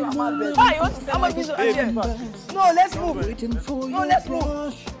I don't sell a man, Why? You want to how much you need on a share? No, let's move. No, let's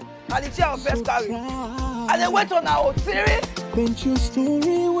move. And the chair will first carry. And then wait on our theory. Paint your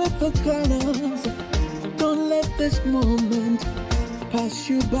story with the colors. Don't let this moment pass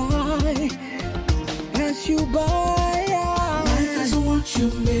you by. Pass you by. Life is what you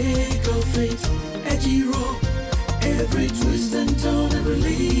make of it. Ejiro. Every twist and turn, every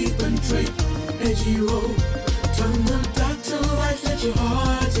leap and trip. Ejiro. Turn the dark to light, let your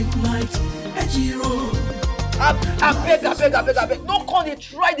heart ignite. Ejiro. I beg. Don't call they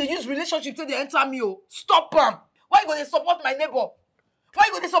try, they use relationship till they enter me. Oh. Stop them. Why you gonna support my neighbor? Why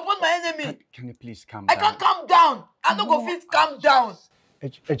you gonna support my enemy? Can you please calm I down? can't calm down. I don't go fit calm down.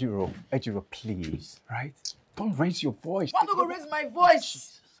 Ejiro, please, right? Don't raise your voice. Why don't go raise my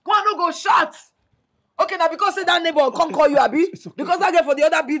voice? Why don't go shout? Okay, now because say that neighbor come call you, Abi. Okay. Because that guy for the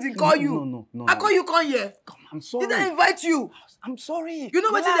other building call you. No. I call you, come here. Come, I'm sorry. Did I invite you? I'm sorry. You know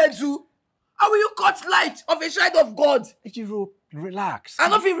what they do? How will you cut light of a child of God? Ejiro, relax. I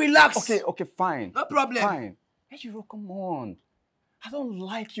don't feel relaxed. Okay, fine. No problem. Fine. Ejiro, come on. I don't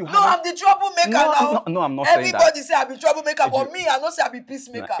like you. No, I'm the troublemaker now. No, I'm not saying that. Everybody say I be troublemaker, but me, I don't say I be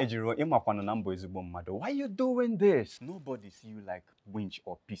peacemaker. Ejiro, why are you doing this? Nobody see you like winch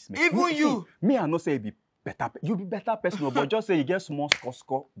or peacemaker. Even you. Me, I not say be better. You be better person, but just say you get small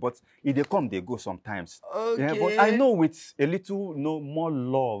score. But if they come, they go sometimes. Okay. Yeah, but I know with a little, more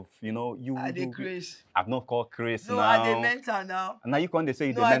love, you. I dey craze. I've not called craze now. No, I dey mental now. And now you can't say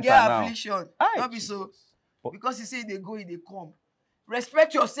you no, dey mental now. now. I get affliction. Aye. Not be so. But, because you say they go, they come.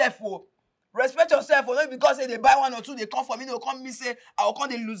 Respect yourself, oh. Respect yourself, oh. Not because say they buy one or two, they come for me, they'll come me say, I will come,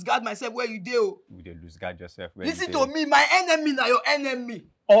 they lose guard myself where you do. you dey lose guard yourself. Listen to me, my enemy now your enemy.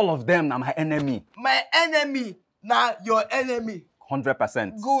 All of them now my enemy. My enemy now your enemy.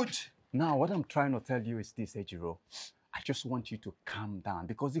 100%. Good. Now, what I'm trying to tell you is this, Ejiro. I just want you to calm down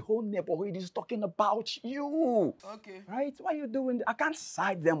because the whole neighborhood is talking about you. Okay. Right? Why are you doing that? I can't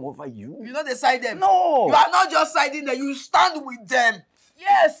side them over you. You know they side them? No. You are not just siding them, you stand with them.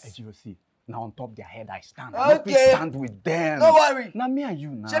 Yes. Ejiro, see, now on top of their head I stand. Okay. I'm not to stand with them. Don't worry. Now me and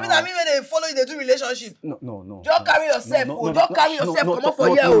you now. Shebi na me when they follow you, they do relationship. No. Just carry yourself. Just carry yourself. Come on for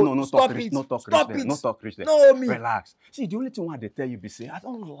here. No, stop it. No talk Stop rich it. No talk rich there. No, me. Relax. See, the only thing I tell you be say, I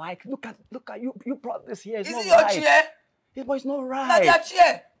don't like. Look at you. You brought this here. It's Is not it your right. chair? Yeah, but it's not Na right. their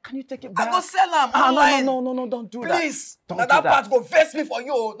chair. Can you take it back? I go sell them online. No, don't do that. Please. Don't Now do that part go vex me for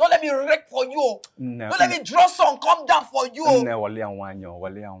you. Don't let me wreck for you. No, Don't let me draw some come down for you. No, wale and wanyo.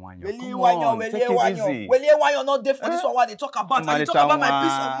 Wele wanyo not there for this one. What they talk about? And they talk about my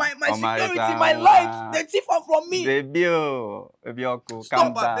peace of mind, my security, my life. They thief am from me. Baby, Stop,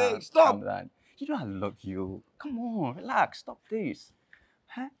 calm down. babe, stop. Calm down. You know I love you. Come on, relax. Stop this.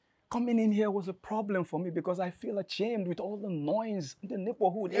 Huh? Coming in here was a problem for me because I feel ashamed with all the noise in the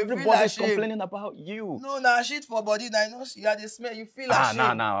neighborhood. You feel Everybody's ashamed? complaining about you. No, nah, shit for body. I know you had the smell. You feel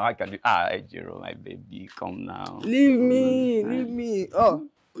ashamed. No, I can do. Ejiro, my baby, come now. Leave me. Oh,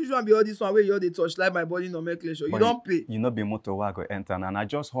 which one be all this one where you all they touch like my body nomenclature? You don't pay. You know be motor where I go enter and I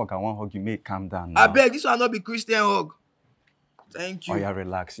just hug. I want hug you. Make calm down. I Now. beg this one not be Christian hug. Thank you. Oh yeah,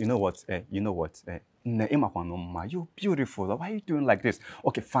 relax. You know what? You're beautiful. Why are you doing like this?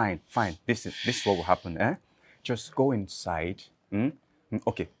 Okay, fine. This is what will happen. Just go inside.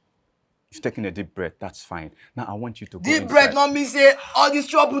 Okay. You've taken a deep breath. That's fine. Now I want you to go Deep inside. breath not mean say all this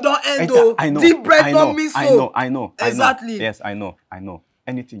trouble don't end though. I know. Deep breath not mean so. I know. Exactly. Yes, I know.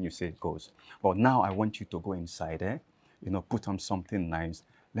 Anything you say goes. But now I want you to go inside. Put on something nice.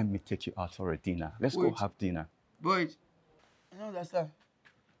 Let me take you out for a dinner. Let's go have dinner. Boy, I don't understand.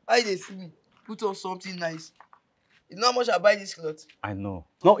 Why they see me? Put on something nice. You know how much I buy this clothes? I know.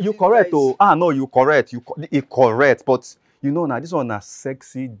 No, you correct. Oh, no, you correct. You correct. But now this one a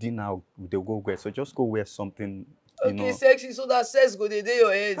sexy dinner they go wear. So just go wear something. Okay, sexy. So that sex go dey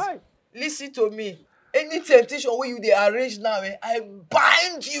your head. Right. Listen to me. Any temptation where you they arrange now, I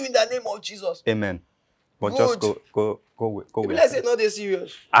bind you in the name of Jesus. Amen. But Good. just go. Let's say not they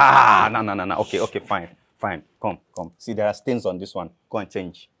serious. No. Okay, fine. Come. See, there are stains on this one. Go and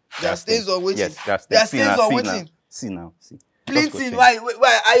change. There are stains on waiting. Yes, there are stains. There are stains on waiting. See now. Plenty. Why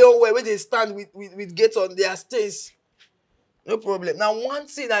iron where they stand with gates on their stains. No problem. Now, one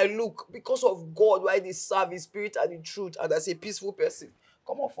thing I look, because of God, why they serve His Spirit and the truth, and as a peaceful person,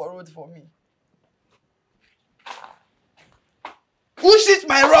 come on for road for me. Who shift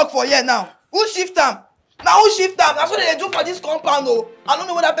my rock for here now? Who shift them? Now who shift them? That's what they do for this compound, though. I don't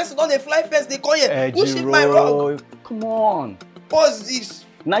know whether person don't they fly first, they come here. Who shift my rock? Come on. What's this?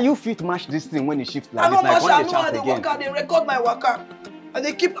 Now you fit match this thing when you shift like I this. know Like match, I when know how they work out, they record my waka. And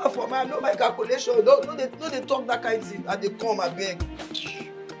they keep out for me. I know my calculation. No, they talk that kind of thing. And they come, I beg.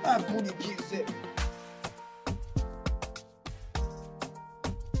 I put the keys there.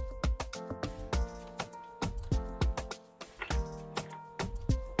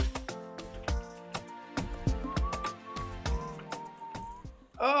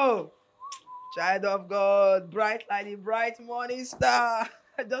 Oh, child of God, bright like the bright morning star.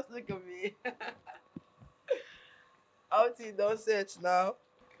 Just look at me. Out in don't set now.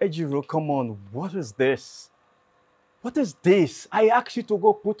 Ejiro, come on. What is this? What is this? I asked you to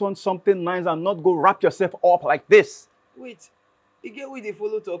go put on something nice and not go wrap yourself up like this. Wait, you get with the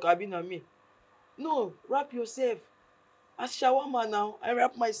follow talk, I been on me. No, wrap yourself. As shawarma now, I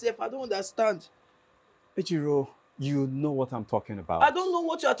wrap myself. I don't understand. Ejiro, you know what I'm talking about. I don't know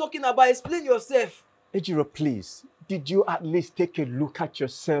what you are talking about. Explain yourself. Ejiro, please. Did you at least take a look at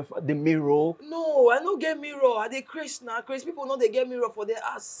yourself at the mirror? No, I don't get mirror. I dey craze now. Craze people know they get mirror for their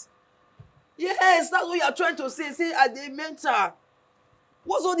ass. Yes, that's what you are trying to say. Say I dey mentor.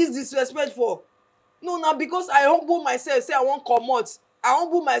 What's all this disrespect for? No, now because I humble myself, say I won't come out. I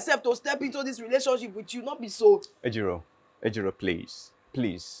humble myself to step into this relationship with you, not be so. Ejiro, please.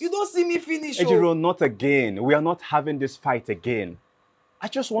 Please. You don't see me finish. Ejiro, not again. We are not having this fight again. I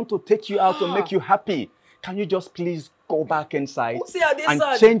just want to take you out to make you happy. Can you just please go back inside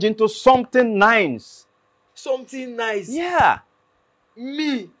and change into something nice? Something nice? Yeah.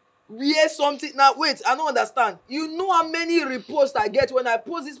 Me? Wear something? Now, wait, I don't understand. You know how many reposts I get when I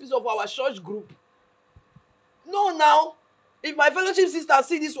post this piece of our church group? No, now. If my fellowship sisters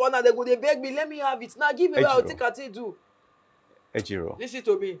see this one and they go, they beg me, let me have it. Now, give me what I'll take a do. Ejiro. Listen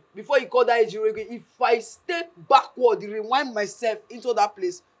to me. Before you call that Ejiro again, if I step backward, rewind myself into that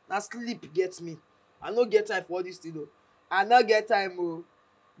place, now sleep gets me. I no get time for all this thing, though. I no get time, oh.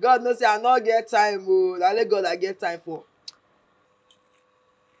 God knows say I no get time, oh. Now let God I get time for.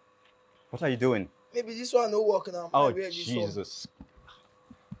 What are you doing? Maybe this one no work now. Oh, Jesus.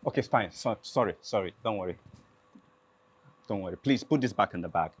 Okay, it's fine. Sorry. Don't worry. Please put this back in the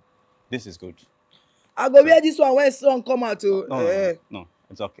bag. This is good. I go wear this one when sun come out, oh. No,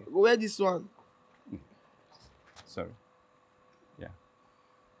 it's okay. Go wear this one. Sorry. Yeah.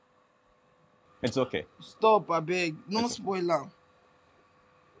 It's okay. Stop, I beg. No spoiler.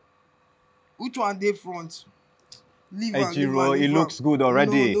 Which one dey front? Leave am. Ejiro, it looks good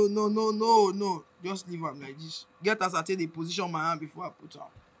already. No. Just leave am like this. Get as I take the position my hand before I put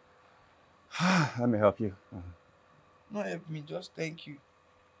am. Let me help you. No help me, just thank you.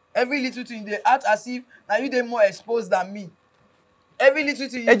 Every little thing they act as if now you dey more exposed than me. Every little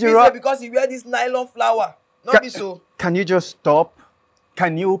thing you feel say because you wear this nylon flower. Not be so. Can you just stop?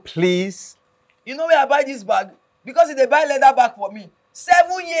 Can you please? You know where I buy this bag? Because they buy leather bag for me.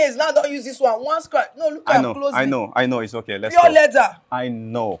 7 years now, don't use this one. One scratch. No, look at it closely. I know. It's okay. Let's go. Pure leather. I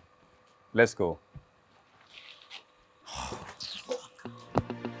know. Let's go.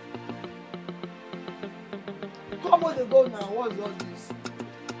 Come on, they go now. What's all this?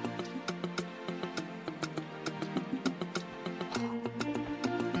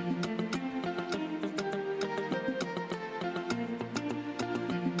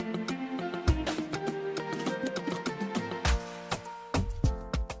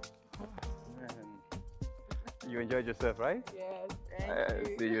 You enjoyed yourself, right? Yes,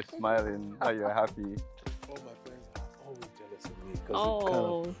 I see you smiling. Now you're happy. All my friends are always jealous of me because of the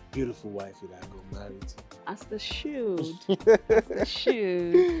kind of beautiful wife that I got married to. As the should. As the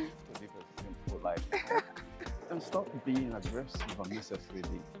should. To live a simple life. And stop being aggressive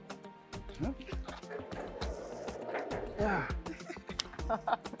unnecessarily. Huh? Yeah.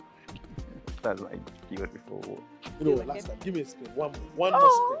 That's like beautiful. You know what? Last time, give me a spin. One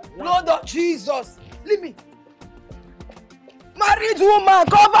more spin. Lord of Jesus, leave me. Married woman,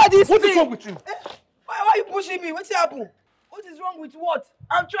 cover this thing. What is wrong with you? Why are you pushing me? What's happened? What is wrong with what?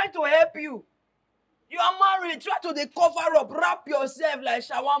 I'm trying to help you. You are married. Try to cover up. Wrap yourself like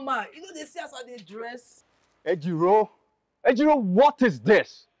shawarma. You know they see us how they dress. Ejiro, what is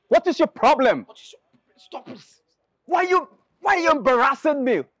this? What is your problem? Stop it. Why are you embarrassing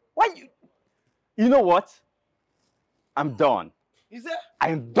me? You know what? I'm done. You say?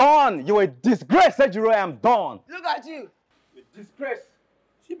 I'm done. You're a disgrace, Ejiro. I'm done. Look at you. Disgrace.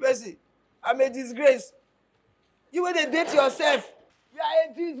 See, Bessie, I'm a disgrace. You will date yourself. You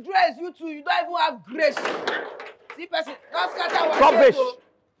are a disgrace. You two, you don't even have grace. See, person, don't scatter our Rubbish.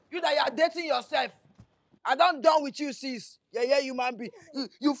 You that you are dating yourself. I don't done with you, sis. Yeah, human being.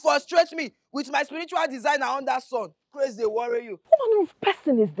 You frustrate me with my spiritual designer on that sun. Crazy, they worry you. What kind of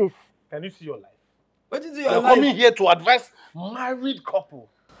person is this? Can you see your life? What is your You're life? coming here to advise married couple.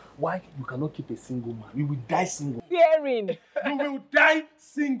 Why you cannot keep a single man? You will die single. Hearing. You will die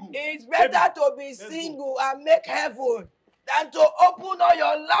single. It's better to be single and make heaven than to open all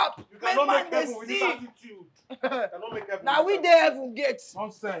your lap. You cannot make heaven with this attitude. You cannot make heaven. Now we dey heaven gate.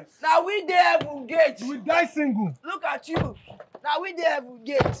 Nonsense. Now we dey heaven gate. You will die single. Look at you. Now we dey heaven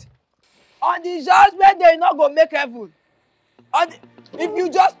gate. On the judgment day, you not go make heaven. If you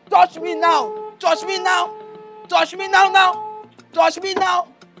just touch me now, touch me now, touch me now, touch me now.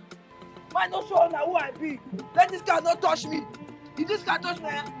 Man, not sure now who I be. Let this guy not touch me. If this guy touch me,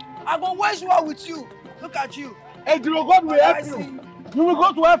 I go wage war with you. Look at you. Ejiro, God will help you. You will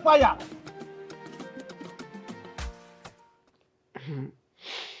go to hellfire.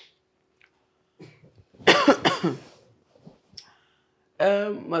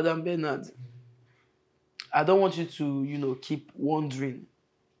 Madam Bernard, I don't want you to, keep wondering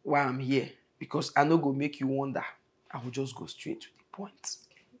why I'm here, because I no go make you wonder. I will just go straight to the point.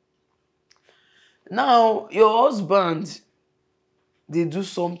 Now, your husband, they do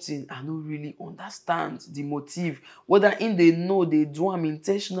something I don't really understand the motive. Whether they know they do them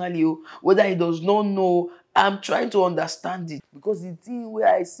intentionally or whether he does not know, I'm trying to understand it. Because the thing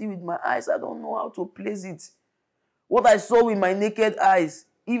where I see with my eyes, I don't know how to place it. What I saw with my naked eyes,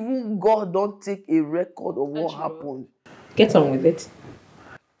 even God don't take a record of what happened. Get on with it.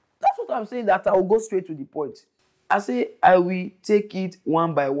 That's what I'm saying, that I will go straight to the point. I say I will take it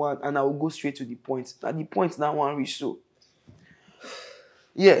one by one and I will go straight to the point. Now the point now one reach so.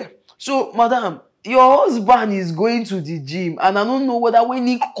 Yeah. So, madam, your husband is going to the gym and I don't know whether when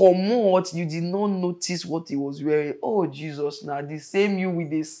he come out, you did not notice what he was wearing. Oh, Jesus, now the same you with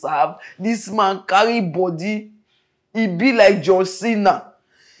the serve. This man carry body. He be like John Cena.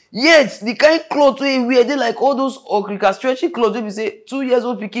 Yet, the kind of clothes we wear, they like all those okrika stretchy clothes we say 2 years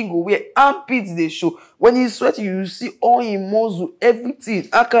old pikin go wear. Armpits they show. When he's sweating, you see all in muscle, everything.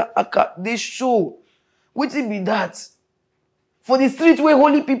 Aka, they show. What it be that? For the street where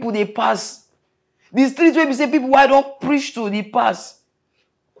holy people they pass. The street where we say people why don't preach to the pass.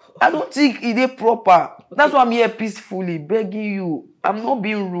 I don't think it is proper. Okay. That's why I'm here peacefully, begging you. I'm not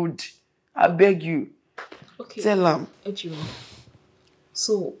being rude. I beg you. Okay. Tell him. Ejiro.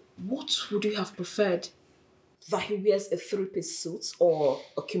 So, what would you have preferred? That he wears a 3-piece suit or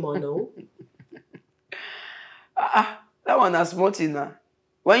a kimono? That one is small thing now.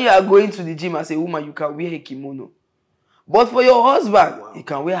 When you are going to the gym as a woman, you can wear a kimono. But for your husband, he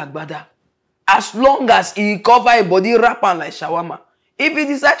can wear agbada. As long as he cover his body wrap on like shawarma. If he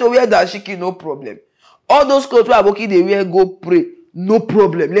decide to wear dashiki, no problem. All those clothes where Aboki they wear go pray, no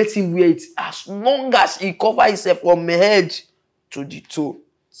problem. Let him wear it. As long as he cover himself from the head to the toe.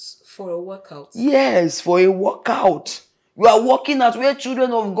 For a workout? Yes, for a workout. You are working at where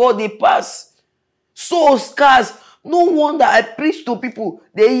children of God they pass. So scarce. No wonder I preach to people.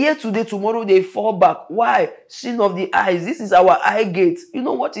 They hear today, tomorrow they fall back. Why? Sin of the eyes. This is our eye gate. You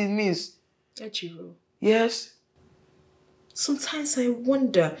know what it means? Ejiro. Yes. Sometimes I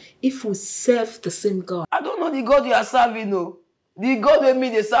wonder if we serve the same God. I don't know the God you are serving, no. The God wey me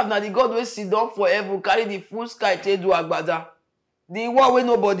dey serve na the God wey sit down for heaven, carry the full sky take do agbada. The one where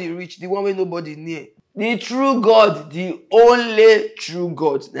nobody reach, the one where nobody near. The true God, the only true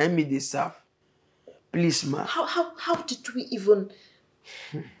God. Na me dey serve. Please, ma. How did we even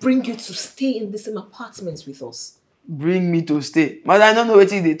bring you to stay in the same apartment with us? Bring me to stay. But I don't know what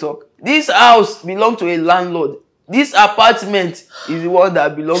they talk. This house belongs to a landlord. This apartment is the one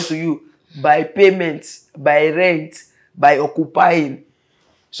that belongs to you by payment, by rent, by occupying.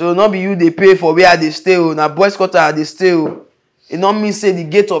 So not be you they pay for where they stay. Na boys quarter they stay. It not mean say the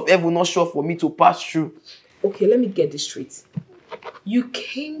gate of heaven not sure for me to pass through. Okay, let me get this straight. You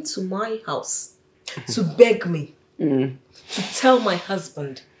came to my house to beg me, to tell my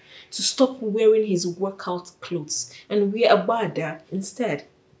husband to stop wearing his workout clothes and wear a bada instead.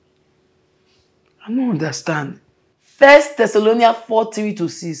 I don't understand. 1 Thessalonians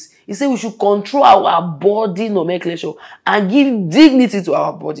 4:3-6. He said we should control our body nomenclature and give dignity to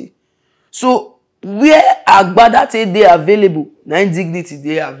our body. So where agbada they available, na dignity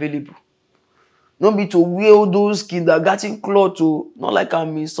they available. Not be to wear all those kindergarten clothes. Not like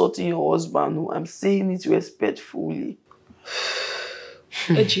I'm insulting your husband. No, I'm saying it respectfully.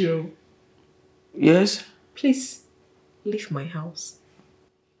 Ejiro. Yes? Please, leave my house.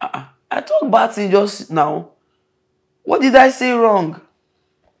 I talk about it just now. What did I say wrong?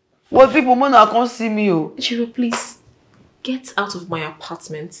 What people wanna come see me? Oh, Ejiro, please get out of my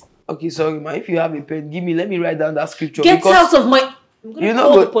apartment. okay, sorry, ma. If you have a pen, give me. Let me write down that scripture. Get out of my. I'm gonna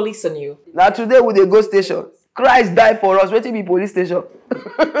call the police on you. Now today we dey go station. Christ died for us. Wait till be police station.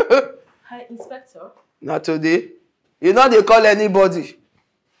 Hi, Inspector. Now today, you know they call anybody.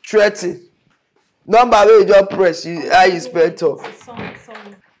 Threaten. Number where you just press. Hi, Inspector.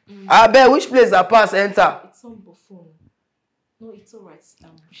 I bet which place I pass enter. It's on Buffon. No, it's alright.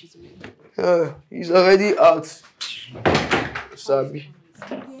 She's already. He's already out. Sabi.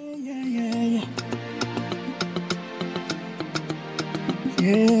 She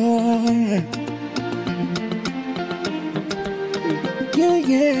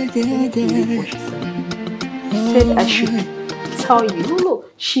said I should tell you. No,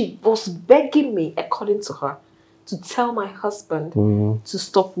 she was begging me, according to her, to tell my husband to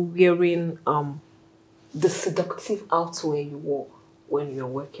stop wearing the seductive outerwear you wore when you're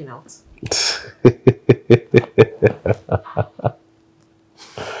working out.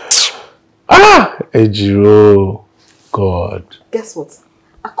 Ejiro, God. Guess what?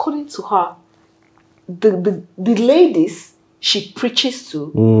 According to her, the ladies she preaches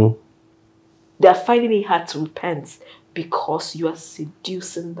to, they're finding it hard to repent because you are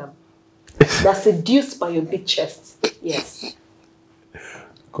seducing them. They're seduced by your big chest. Yes.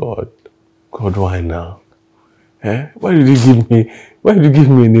 God, why now? Eh? Why did you give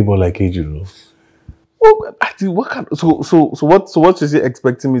me a neighbor like Ejiro? What is he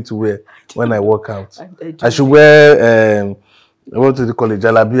expecting me to wear when I work out? I should wear what do they call it?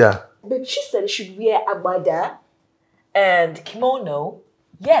 Jalabia. Babe, she said I should wear abada and kimono.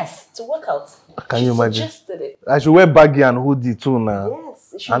 Yes, to work out. Can you imagine? Suggested it. I should wear baggy and hoodie too now.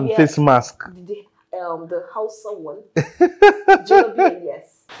 Yes, and face mask. The Hausa one. Jalabia,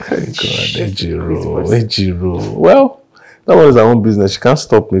 yes. Thank God, Ejiro. Well, that was our own business. She can't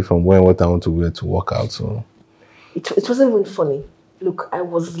stop me from wearing what I want to wear to work out. So it wasn't even funny. Look, I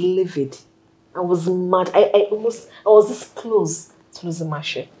was livid. I was mad. I was this close to losing my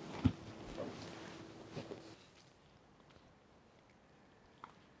shit.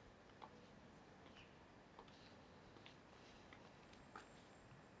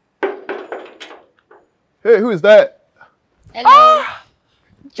 Hey, who is that? Hello.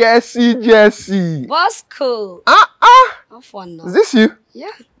 Jesse. What's cool? I'm fun now. Is this you? Yeah.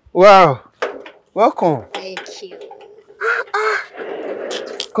 Wow. Welcome. Thank you.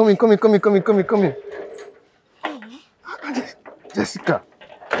 Come in. Jessica.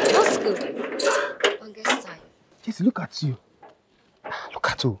 What's good? On guest time. Jesse, look at you. Look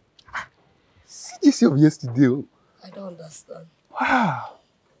at you. See Jesse of yesterday. I don't understand. Wow.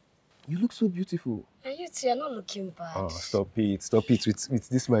 You look so beautiful. And you two are not looking bad. Oh, stop it with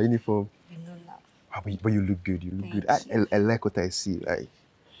this my uniform. You know now. Oh, but you look good. I like what I see. Like,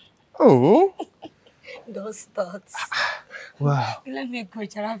 oh. Don't start. Wow. Let me go. I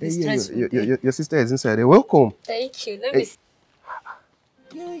have a stressful day. Your sister is inside there. Welcome. Thank you. Let me see.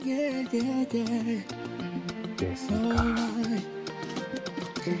 Jessica.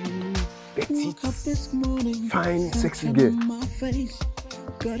 Petite. Fine, sexy girl.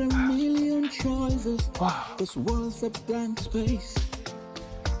 Got a million choices. Wow. This world's a blank space.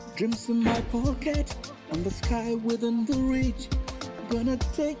 Dreams in my pocket, and the sky within the reach. Gonna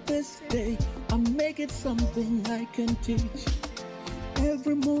take this day and make it something I can teach.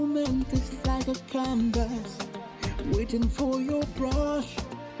 Every moment is like a canvas, waiting for your brush.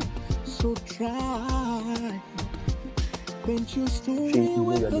 So try, paint your story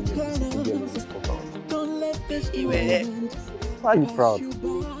with the colors. Don't let this moment. Why are you proud?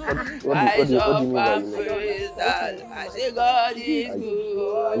 What do you mean by that? I say God is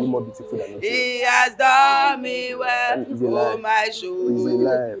good. Are you more beautiful than me? He has done me well. Oh my soul.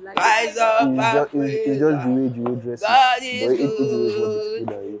 Rise up and praise. It's just the way you dress. God is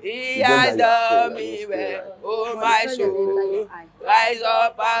good. He has done me well. Oh my soul. Rise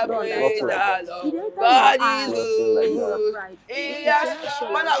up and praise the Lord. God is good. He has.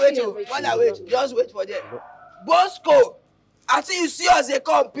 Wait. Just wait for them. Bosco. Until you see us, they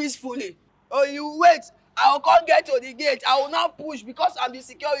come peacefully. Oh, you wait. I will come get to the gate. I will not push because I'm the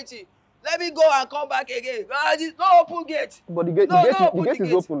security. Let me go and come back again. No open gate. But the gate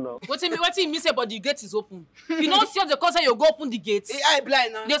is open now. What you mean say but the gate is open? You don't see us the concern you go open the gate. I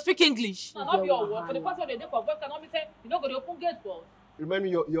blind now. They speak English. No, not be your word. For the first time they do for work, cannot be say you don't go to open gate for. Remind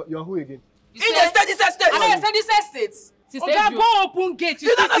me, you're who again? In the steady state. I know you steady state. Okay, go open gate.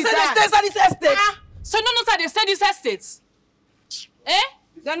 You don't know steady state. So no, sir, they steady state. Eh?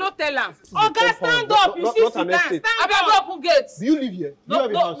 They no tell am. Oga, stand up. You see, sit down. Stand up. Go open gate. Do you live here?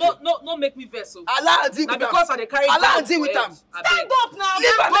 No, make me vex. Allah deal with am. Because I dey carry. Allah deal with am. Stand up now.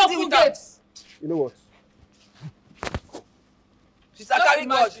 Leave Allah deal with am. You know what? Sister carry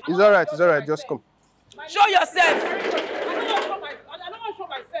God. It's alright. Just come. Show yourself. I don't want to show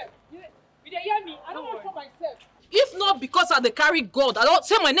myself. You dey hear me? I don't want to show myself. If not because I dey carry God, I don't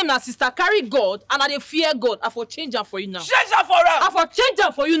say my name na Sister Carry God and I dey fear God, I for change am for you now. Change am for am. I for change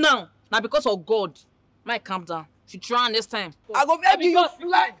am for you now. Now because of God. Might calm down. She try next time. I go make you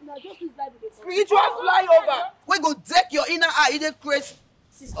fly. Spiritual flyover. We go deck your inner eye. You dey crazy.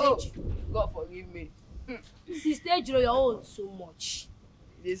 Sister God forgive me. Sister Ejiro, your own too much.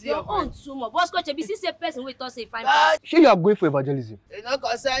 Your own too much. Boss coach, be see a person wey talk say fine. Sure, you are going for evangelism. It no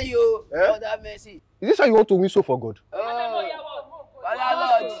concern you. Father mercy. Is this how you want to win soul for God? Father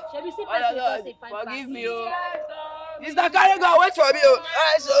Lord, forgive me. Sister Carry God, wait for me.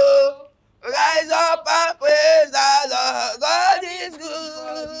 Rise up and praise the Lord. God is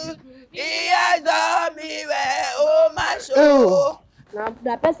good. He has done me well. Oh my soul. Now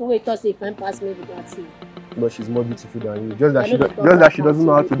that person wey talk say fine pass me with that thing. But she's more beautiful than you. Just that she doesn't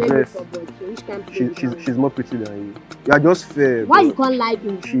know how to dress. She's more pretty than you. You are just fair. Why you can't like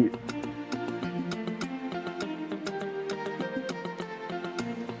me?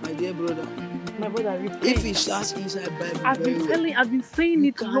 My dear brother. My brother, repent. If he starts inside Bible, I've been saying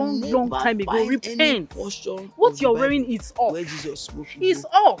it long time ago. Repent. What you're wearing is off. Where Jesus spoke. It's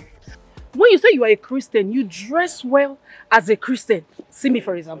off. When you say you are a Christian, you dress well as a Christian. See me,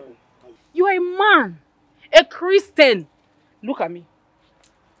 for example. You are a man, a Christian. Look at me.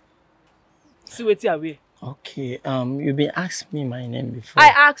 See what you are wearing. Okay, you've been asking me my name before. I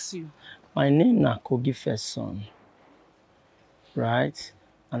asked you. My name is Kogi first son. Right?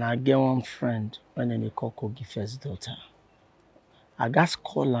 And I get one friend when they call Kogi first daughter. I just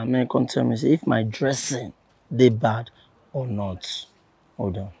call her and come tell me say if my dressing they bad or not.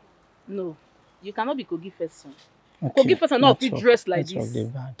 Hold on. No, you cannot be Kogi first son. Okay. Kogi first son not be dressed like this.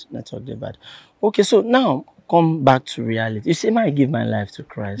 Let's talk bad. Okay, so now come back to reality. You say I give my life to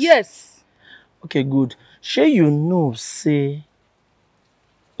Christ. Yes. Okay, good. Sure you know say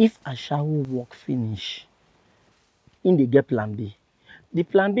if I shall work finish, in the get plan B. The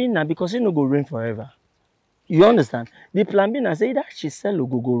plan B now because it no go rain forever. You understand? The plan B now say that she sell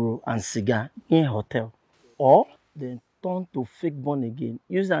ogogoro and cigar in a hotel. Or they turn to fake born again.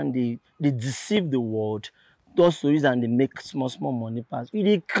 Use and they deceive the world. Those stories and they make small money pass. You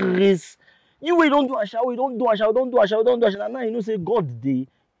decrease. You we don't do a shower, we don't do a shower. And now you know say God day.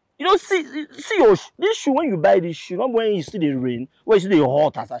 You know, see your this shoe when you buy this shoe, not when you see the rain, when you see the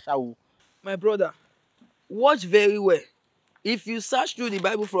hot as a shower. My brother, watch very well. If you search through the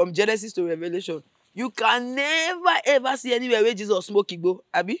Bible from Genesis to Revelation, you can never ever see anywhere where Jesus smoke igbo,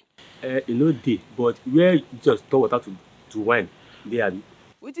 abi? You know dey, but where Jesus pour water to wine, dey abi?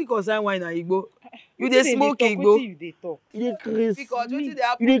 Wetin concern wine and igbo? You dey smoke igbo? Wetin you dey talk? You dey craze. Because wetin dey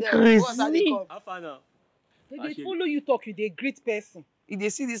happen You dey there? craze. How far now? They dey follow you talk, you dey greet person. You dey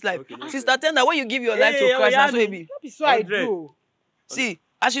see this life. Okay, Sister Tenda, when you give your life to Christ, that's what it be. No be so I do. See,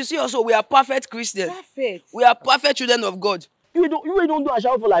 as you see also, we are perfect Christians. Perfect. We are perfect children of God. You don't do a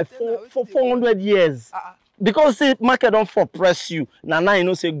shower for like 400 years. Because say market don't for press you. Now you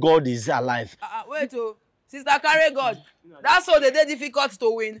know say God is alive. Wait oh, Sister Carry God. That's how they dey difficult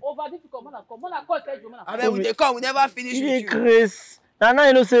to win. Over difficult, man, come. And then when they come, we never finish You with dey you. craze. Now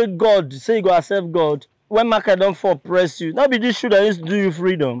you know say God, say you go accept God. When market don't for press you. That be this shoe that used to do you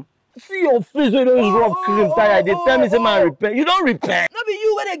freedom. See your face when you don't rub cream tire. They tell me say man repent. You don't repent. No be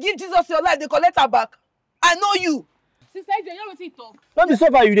you when they give Jesus your life, they collect her back. I know you. Sister Ejiro, you know wetin talk? Don't be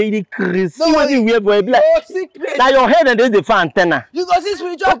suffer you dey craze. No See what you wear for a black. Oh, secret. Now your head and there's the fan antenna. You go see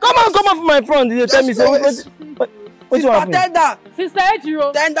spiritual. Oh, come on from my front. They tell me say what you Sister happen? Tenda. Sister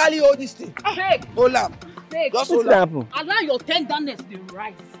Ejiro. Tenderly hold this thing. Fake. Hold am. Fake. Just What's hold am. happen? Allow your tenderness to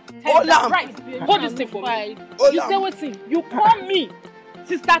rise. Hold am. Rise. Hold this thing for me. Hold You am. say wetin? You call me.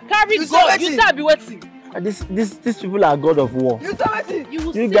 Sister Carry You say God. You wetin? say I be waiting. These people are God of war. You say wetin?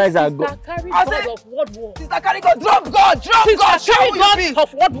 You guys are Sister Carry I God say- of what war? Sister Carry God, drop God, drop God. Sister Show Carry who you God be.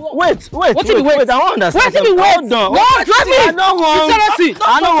 of what war? Wait. What if you wait? I don't understand. What if you wait? Hold on. No, drop me. I don't want. You say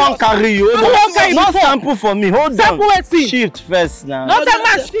I don't want carry you. I don't want carry you Not before. sample for me. Hold Sample on. wetin? Shift first now. Not a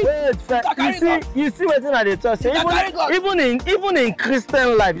man. Wait first. You see what they talk. Say even in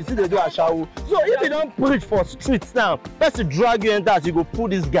Christian life, you see they do a shower. So if you don't preach for streets now, let's drag you in that you go pull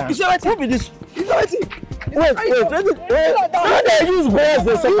this gun. You say wetin? Who be this? You say wetin? Wait. How they use boys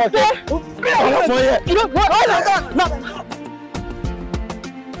they support it? You know what? No.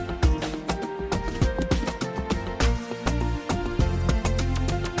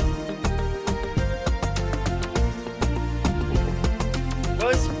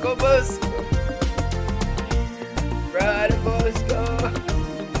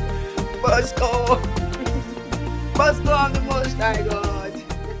 Bosco. Bosco of the Most High God.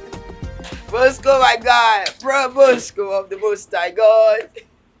 Bosco, my guy. Bro, Bosco of the Most High God.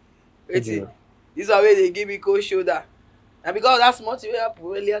 Wait, this one where they give me cold shoulder. And because that small thing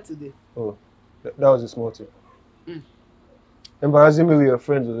happened earlier today. Oh, that was a small thing. Embarrassing me with your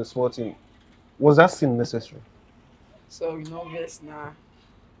friends was a small thing. Was that sin necessary? So, you know, yes, nah.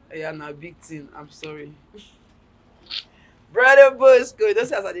 Yeah, nah, big thing. I'm sorry. Brother Bosco, don't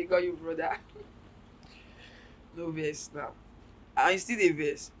say as I dey call you, brother. No verse now. And you still the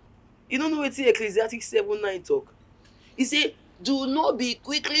verse. You don't know what Ecclesiastes 7:9 talk. He say, do not be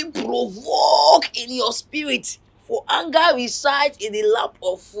quickly provoked in your spirit, for anger resides in the lap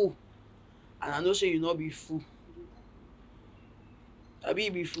of fool. And I know say you not be fool. I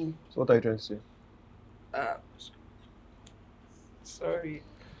be fool. So what are you trying to say? Sorry.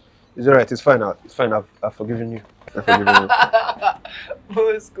 It's alright, it's fine. It's fine. I've forgiven you. I've forgiven you.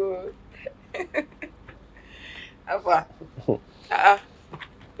 Bosco. Alpha.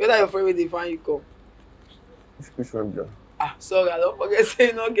 Whether your friend will define you come. Which friend, John? Sorry, I don't forget say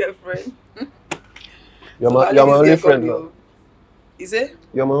you no get friend. You're my only friend now. Is it?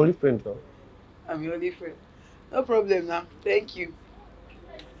 You're my only friend now. I'm your only friend. No problem now. Thank you.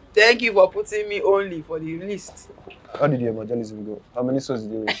 Thank you for putting me only for the list. How did your evangelism go? How many souls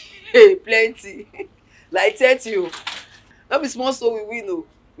did you win? Hey, plenty. Like 30. Not be small soul we win. No.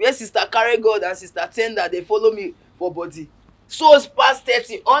 Where Sister Carry God and Sister Tender, they follow me for body. Souls past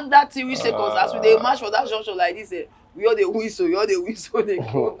 30 under 3 seconds as we dey march for that junction like this. We all the whistle, they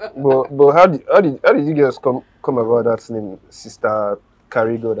go. but how did you guys come about that name, Sister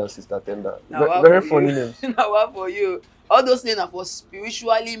Carry God and Sister Tender? Very funny names. Now what for you? All those names are for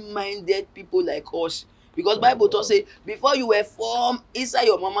spiritually minded people like us. Because Bible talks say, before you were formed inside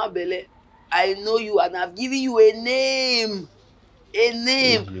your mama belly, I know you and I've given you a name. A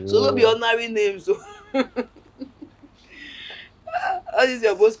name. So don't be ordinary names. So. How is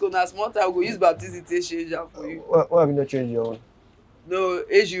your Bosco now? Small time we go use baptism to change for you. Why have you not changed your own? No,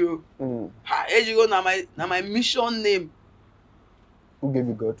 Ejiro. Ejiro na my mission name. Who gave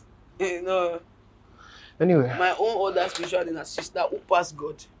you God? No. Anyway. My own other spiritual name is Sister who pass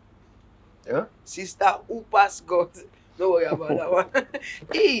God. Yeah? Sister who pass God. Don't worry about that one.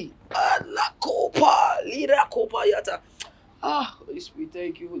 Hey, la copa, lira copa yata. Holy Spirit,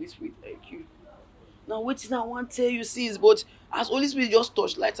 thank you. Holy Spirit, thank you. Now, waiting, I want to tell you since, but as Holy Spirit just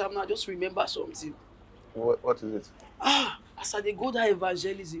touch light up now, just remember something. What is it? As I dey go that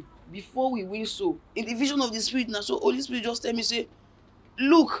evangelism, before we win so, in the vision of the Spirit now, so Holy Spirit just tell me, say,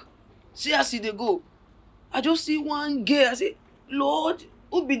 look, see as they go. I just see one girl, I say, Lord,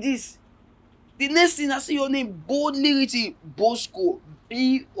 who be this? The next thing I see your name boldly written, Bosco,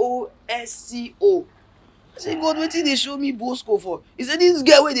 Bosco. I say, God, what did they show me Bosco for? He said, this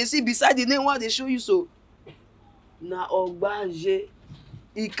girl where they see beside the name, what they show you so? Na Ogbanje.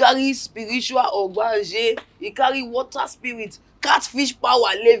 He carry spiritual Ogbanje. He carry water spirit, catfish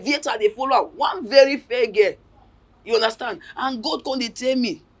power, leviathan, they follow one very fair girl. You understand? And God come they tell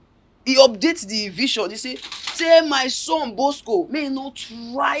me. He updates the vision. He say, tell my son Bosco, may not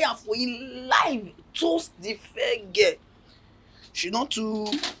try for in life. Toast the fair girl. She not too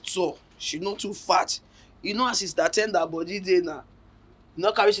tall. She not too fat. You know, as Sister Tender body day now. You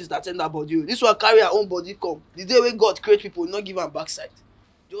not carry Sister Tender body. This one carry her own body come. The day when God create people, not give her backside.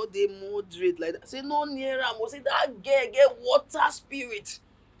 Just they moderate like that. Say no near am. Say that girl get water spirit,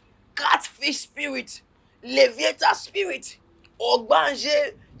 catfish spirit, leviathan spirit,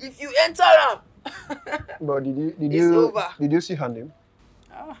 Ogbanje. If you enter am. But did you see her name?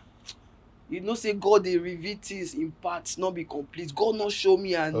 You know, say God they reveal things in parts, not be complete. God not show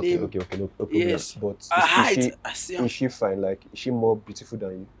me her name. Okay, no problem. Yes. But is she fine? Like, is she more beautiful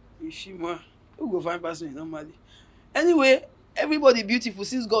than you? Is she more? Who go find person normally? Anyway, everybody beautiful.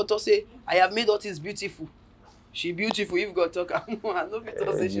 Since God talk say, I have made all things beautiful. She beautiful. If God talk, I know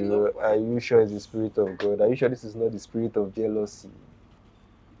people say she not. Are you sure it's the spirit of God? Are you sure this is not the spirit of jealousy?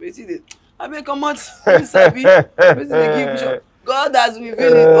 Wait till it. I mean, come on. God has revealed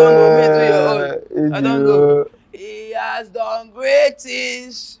his own way to your own. I don't go. He has done great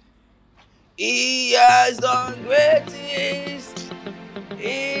things. He has done great things.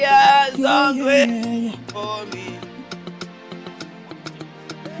 He has done great things for me.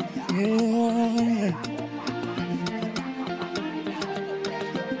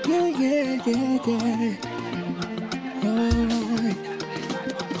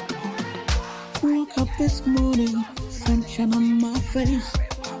 Woke up this morning, sunshine on my face.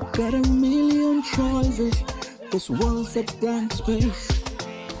 Got a million choices. This world's a blank space.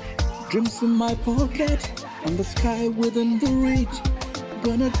 Dreams in my pocket, and the sky within the reach.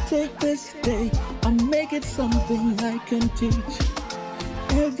 Gonna take this day and make it something I can teach.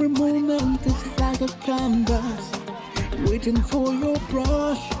 Every moment is like a canvas, waiting for your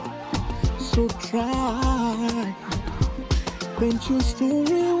brush. So try, paint your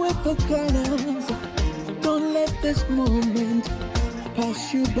story with the colors. Don't let this moment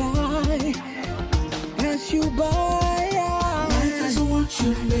pass you by, pass you by. Life is what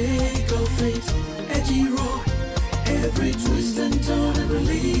you make of it, Ejiro. Every twist and turn, every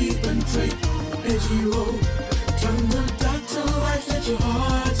leap and trip, Ejiro. Turn the dark to light, let your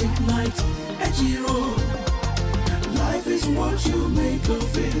heart ignite, Ejiro. Life is what you make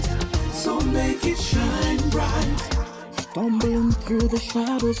of it, so make it shine bright. Stumbling through the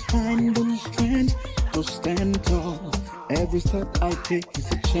shadows, finding strength to stand tall. Every step I take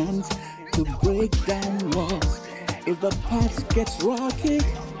is a chance to break down walls. If the path gets rocky,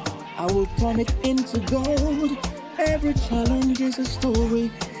 I will turn it into gold. Every challenge is a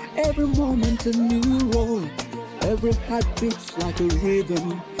story, every moment a new road. Every heart beats like a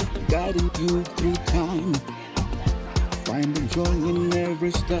rhythm, guiding you through time. Finding joy in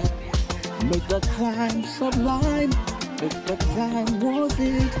every step, make the climb sublime, make the climb worth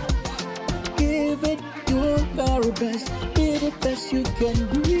it. Give it your very best, be the best you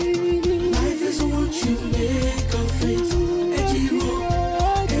can be. Life is what you make of it, Ejiro.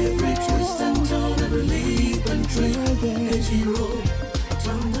 Every twist and turn, every leap and trip, Ejiro.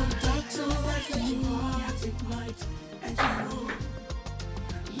 Turn the dark to light, let your heart ignite, Ejiro.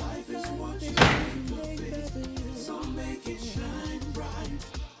 Life is what you make of it, so make it shine bright.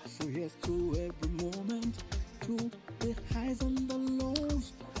 So here's to every moment, to the highs and the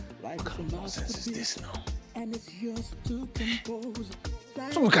lows. What kind of nonsense is this now? And it's yours to compose.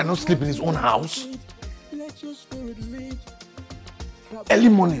 Someone cannot sleep in his own house. Early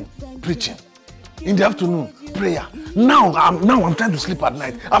morning, preaching. In the afternoon, prayer. Now I'm trying to sleep at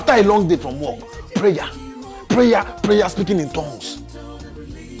night. After a long day from work, prayer. Prayer, speaking in tongues.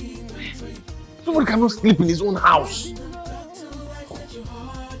 Someone cannot sleep in his own house.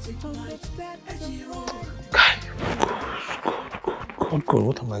 God,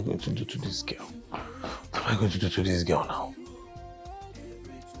 what am I going to do to this girl? What am I going to do to this girl now?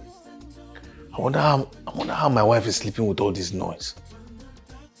 I wonder how my wife is sleeping with all this noise.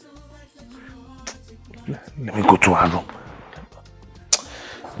 Let me go to her room.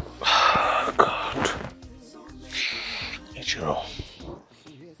 God.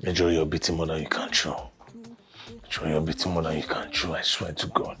 Ejiro, you're beating more than you can chew. Ejiro, you're beating more than you can chew, I swear to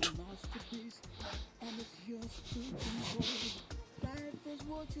God.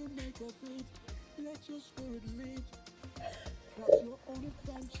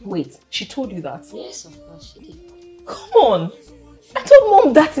 Wait, she told you that? Yes, of course she did. Come on! I told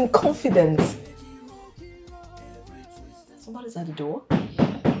Mom that in confidence. Somebody's at the door.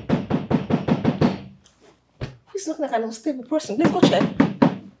 He's looking like an unstable person. Let's go check.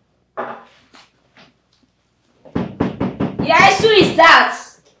 Yes, who is that?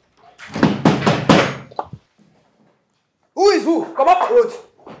 Who is who? Come up for road.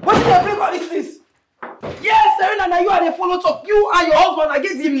 What did you bring all these things? Yes, Serena, now you are the follow talk. You and your husband are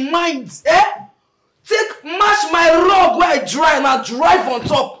getting minds, eh? Mash my rug where I dry and I drive on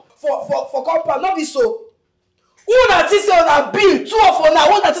top for compound. Not be so. Who na this on a bill? Two of them now.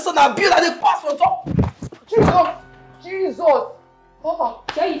 One na this on a bill and they pass on top. Jesus. Oh.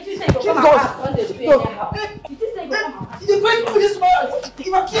 Yeah, you two say you come and ask when they pay anyhow. You two say you come and ask. You going to this man?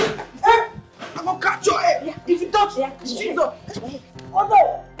 If I kill, I'm gonna catch your head. Yeah. If you touch, Jesus. Oh no.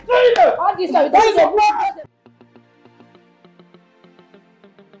 All this time, that's the blood.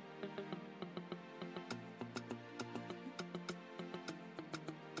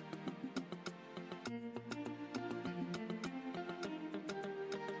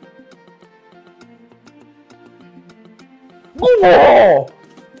 Oh!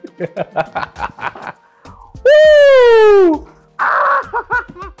 Woo!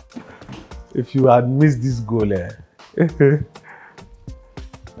 If you had missed this goal,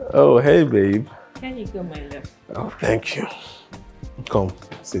 Oh, hey, babe. Here you go, my love. Oh, thank you. Come,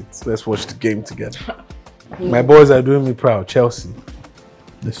 sit. Let's watch the game together. My boys are doing me proud. Chelsea.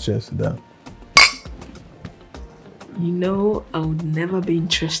 Let's Chelsea down. You know, I would never be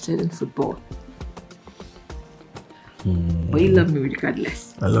interested in football. But you love me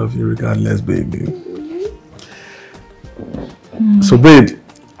regardless. I love you regardless, baby. So, babe,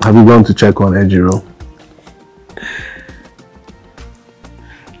 have you gone to check on Ejiro?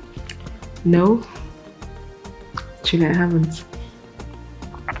 No. Actually, I haven't.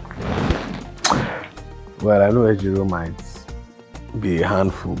 Well, I know Ejiro might be a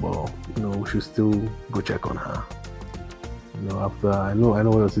handful, but, you know, we should still go check on her. You know, after I know what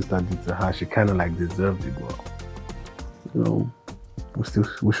your sister did to her, she kind of like deserved it, but you know,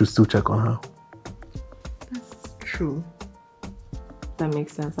 we should still check on her. That's true. That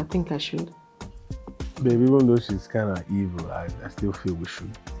makes sense. I think I should. Babe, even though she's kind of evil, I still feel we should.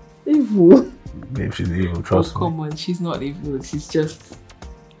 Evil? Babe, she's evil, trust me. Come on, she's not evil. She's just,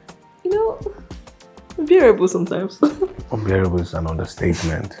 you know, unbearable sometimes. Unbearable is an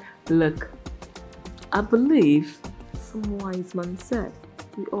understatement. Look, I believe some wise man said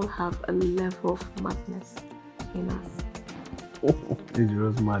we all have a level of madness in us.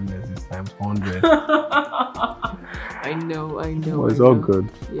 Ejiro's madness is times 100. I know. Well, it's all good.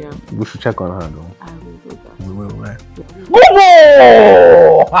 Yeah. We should check on her though. I will do that. We will, right?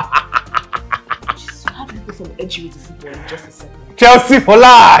 Yeah. How do you put some Ejiro to football in just a second? Chelsea for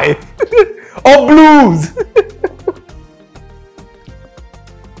life! Or Blues!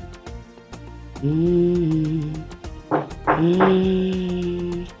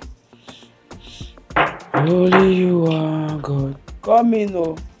 Only you are God. Come in,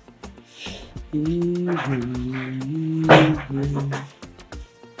 oh.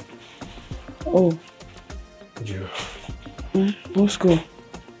 Oh. Ejiro. Let's go.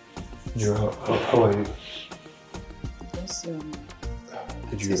 Ejiro, how are you? Let's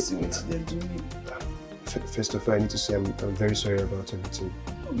Ejiro, what they're doing. First of all, I need to say I'm very sorry about everything.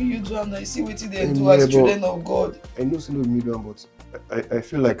 You do, and I see what they do as children of God. I know it's not me, but I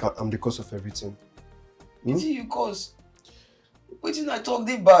feel like I'm the cause of everything. Is it you cause? What did I talk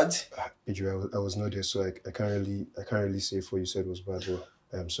this bad? Ejiro, I was not there, so I can't really say if what you said was bad. But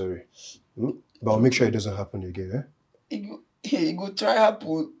I am sorry. But I'll make sure it doesn't happen again. It go try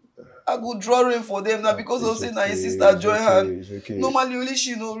happen. I go draw rain for them now because of saying my sister join hand. Okay. Normally only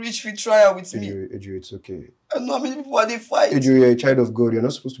she no reach fit trial with me. Ejiro, it's okay. I know how many people are they fight. Ejiro, you're a child of God. You're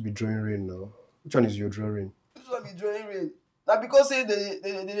not supposed to be drawing rain now. Which one is your drawing? This one be drawing rain. Now because say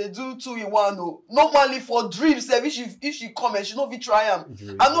they do 2 in 1. No. Normally for dreams, if she come and she no fit try am.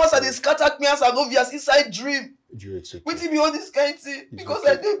 I know as they scatter me as I know as inside dream. Ejiro, it's okay. Wetin be all this kind thing? Because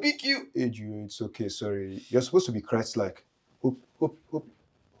okay. I dey pick you. Ejiro, it's okay. Sorry. You're supposed to be Christ-like.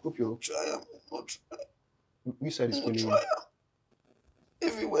 Hope you're try am. Not try. Which side is paining you?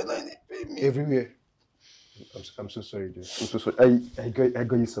 Everywhere I need pay me. Everywhere. I'm so sorry, dude. I'm so sorry. I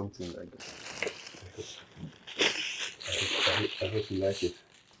got you something. I hope you like it.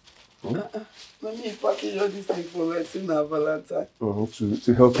 Let me package all this thing for like Sina Valentine.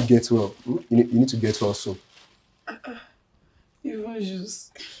 To help you get well. You need to get well soon. Even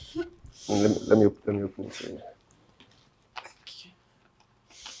juice. Let me open it for you.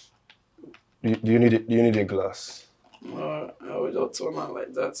 Do you need a glass? No, I will just turn on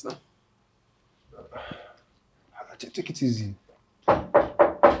like that now. Take it easy. Are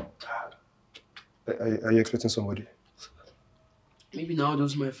you expecting somebody? Maybe now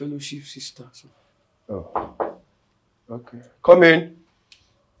those my fellowship sisters. Oh. Okay. Come in.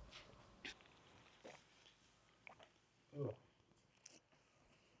 Oh.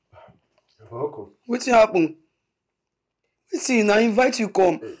 You're welcome. What's happened? See, I invite you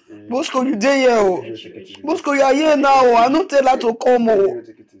come. Bosco, you there here? Bosco, you are here now. I don't tell her to come.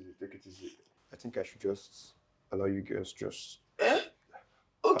 Take it easy. I think I should just allow you girls just...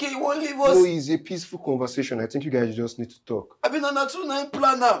 Okay, you won't leave us? No, it's a peaceful conversation. I think you guys just need to talk. I've been on a 2-9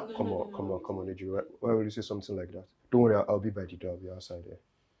 plan now. Come on, Ejiro. Why would you say something like that? Don't worry, I'll be by the door. I'll be outside there.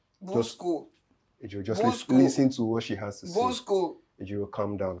 Bosco. Ejiro, just listen to what she has to say. Bosco. Ejiro,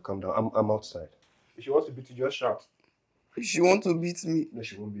 calm down. I'm outside. If she wants to beat you, just shout. If she wants to beat me. No,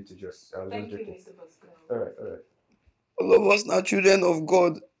 she won't beat you, just... Thank you, Mr. Bosco. Alright. All of us are children of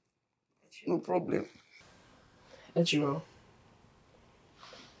God. No problem. Ejiro,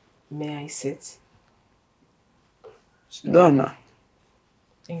 may I sit? Sit down now.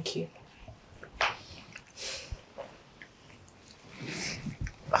 Thank you.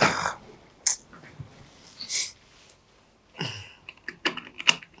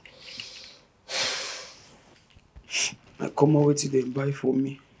 I come over to them buy for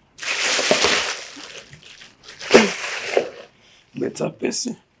me. Better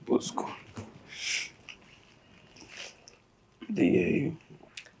person, Bosco. They hear you.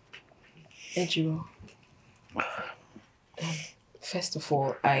 Ejiro, first of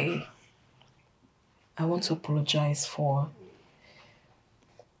all, I want to apologize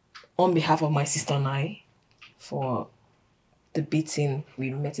on behalf of my sister and I, for the beating we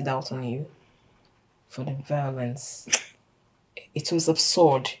meted out on you, for the violence. It was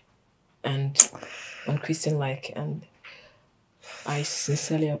absurd and unchristian-like, and I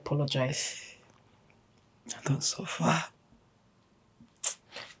sincerely apologize. I don't suffer.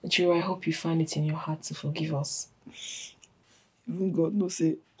 Ejiro, I hope you find it in your heart to forgive us. Even God knows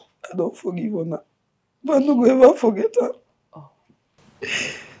say I don't forgive her now. But I'm not going to ever forget her. Oh.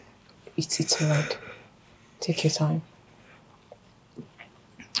 It's alright. Take your time.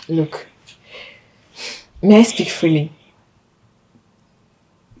 Look, may I speak freely?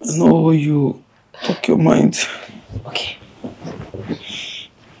 I know you talk your mind. Okay.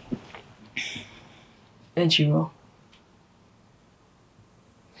 Ejiro.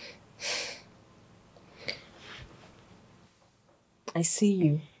 I see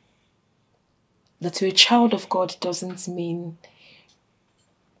you. That you're a child of God doesn't mean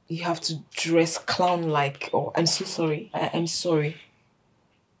you have to dress clown-like. Oh, I'm so sorry. I'm sorry.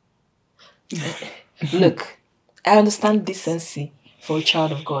 Look, I understand decency for a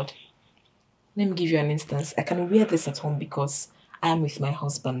child of God. Let me give you an instance. I can wear this at home because I am with my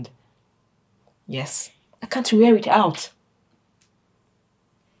husband. Yes, I can't wear it out.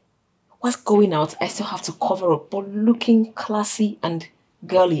 Whilst going out, I still have to cover up, but looking classy and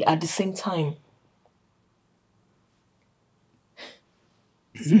girly at the same time.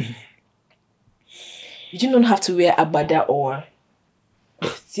 You do not have to wear abada or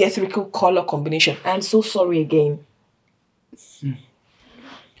theatrical color combination. I am so sorry again.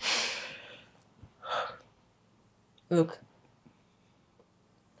 Look,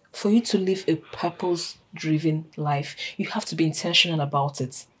 for you to live a purpose-driven life, you have to be intentional about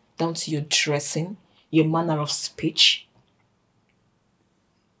it, down to your dressing, your manner of speech.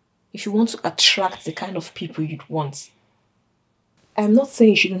 If you want to attract the kind of people you'd want. I'm not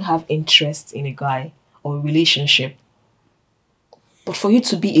saying you shouldn't have interest in a guy or a relationship. But for you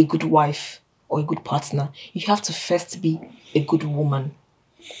to be a good wife or a good partner, you have to first be a good woman.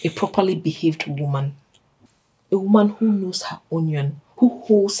 A properly behaved woman. A woman who knows her onion, who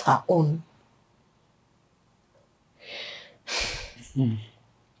holds her own. I'm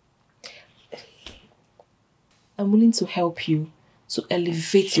willing to help you to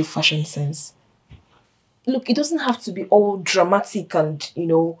elevate your fashion sense. Look, it doesn't have to be all dramatic and,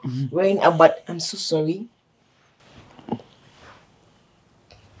 wearing a but I'm so sorry.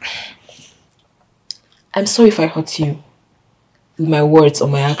 I'm sorry if I hurt you with my words or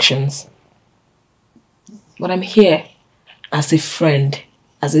my actions. But I'm here as a friend,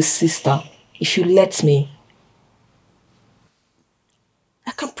 as a sister. If you let me,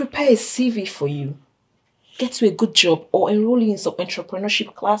 I can prepare a CV for you. Get you a good job or enroll you in some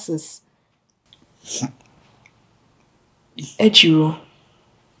entrepreneurship classes. Ejiro,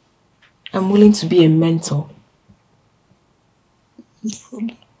 I'm willing to be a mentor. No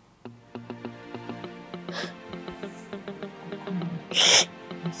problem.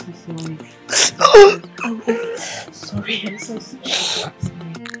 I'm so sorry. Sorry, I'm so sorry.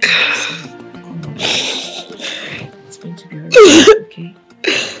 Come on. It's going to be alright, okay?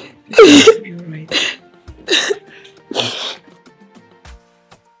 It's going to be alright.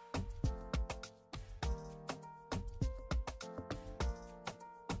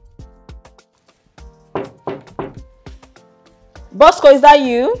 Bosco, is that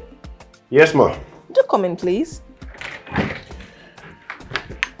you? Yes, ma. Do come in, please.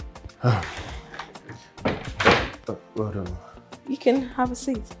 Well done. You can have a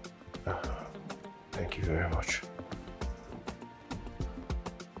seat. Thank you very much.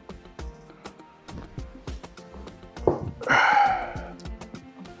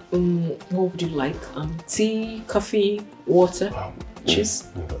 What would you like? Tea, coffee, water, cheese?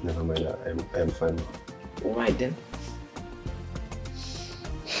 Never mind. I'm fine. All right then.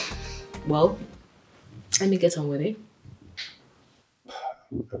 Well, let me get on with it.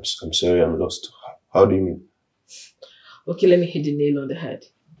 I'm sorry, I'm lost. How do you mean? Okay, let me hit the nail on the head.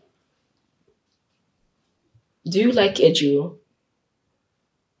 Do you like Ejiro?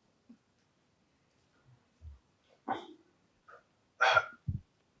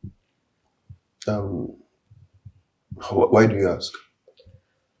 Why do you ask?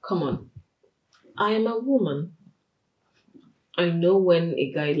 Come on. I am a woman. I know when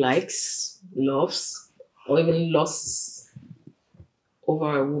a guy likes, loves, or even lusts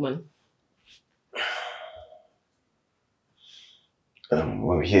over a woman.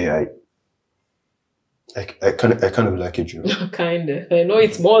 Well, yeah, I kind of like it, you know. Kinda. I know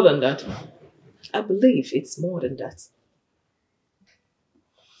it's more than that. I believe it's more than that.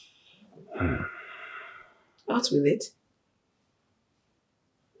 Out with it.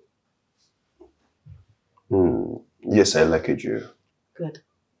 Yes, I like it, you. Good.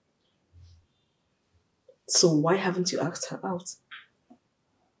 So why haven't you asked her out?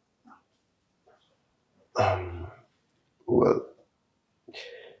 Well,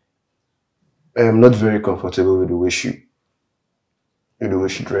 I am not very comfortable with the way she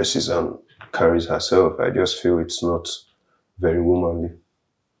dresses and carries herself. I just feel it's not very womanly.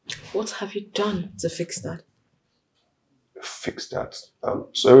 What have you done to fix that? Fix that? I'm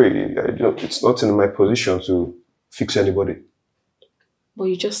sorry, it's not in my position to fix anybody. But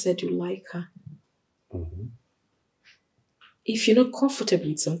you just said you like her. Mm-hmm. If you're not comfortable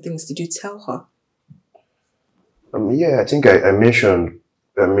with some things, did you tell her? Yeah, I think I mentioned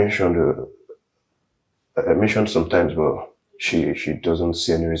sometimes, but she doesn't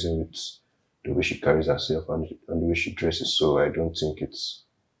see any reason with the way she carries herself and the way she dresses, so I don't think it's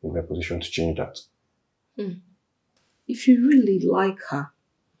in my position to change that. If you really like her,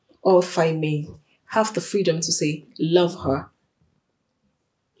 or if I may have the freedom to say love her,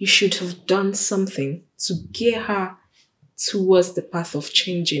 you should have done something to gear her towards the path of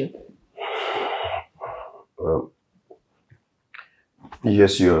changing.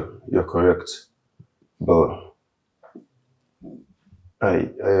 Yes, you're correct, but I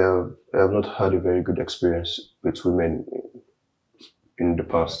have not had a very good experience with women in the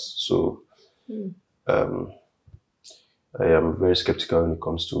past, so I am very skeptical when it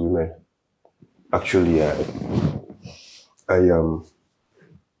comes to women. Actually, I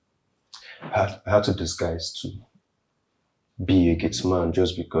had to disguise to be a gate man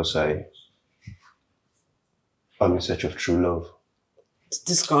just because I'm in search of true love.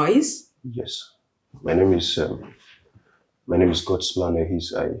 Disguise? Yes. My name is Godsplan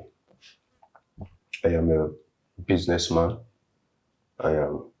Ehis. I am a businessman. I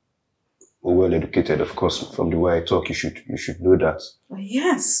am well educated, of course. From the way I talk, you should know that.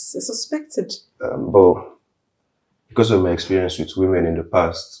 Yes, I suspected. But because of my experience with women in the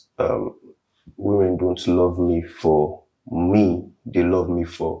past, women don't love me for me. They love me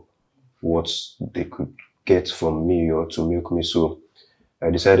for what they could get from me or to milk me. So I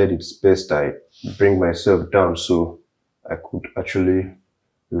decided it's best I bring myself down so I could actually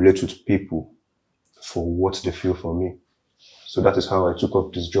relate with people for what they feel for me. So that is how I took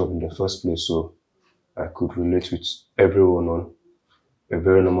up this job in the first place, so I could relate with everyone on a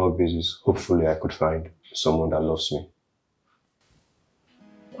very normal basis. Hopefully I could find someone that loves me.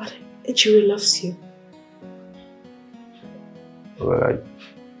 What? Ejiro loves you? Well,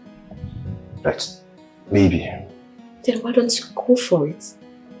 that's maybe. Then why don't you go for it?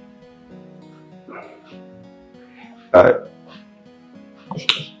 I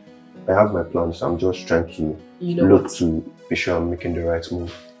have my plans. I'm just trying to look to be sure I'm making the right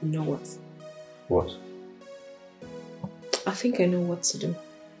move. You know what? What? I think I know what to do.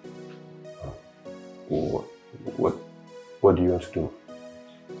 What do you want to do?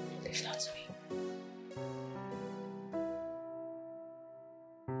 Leave that to me.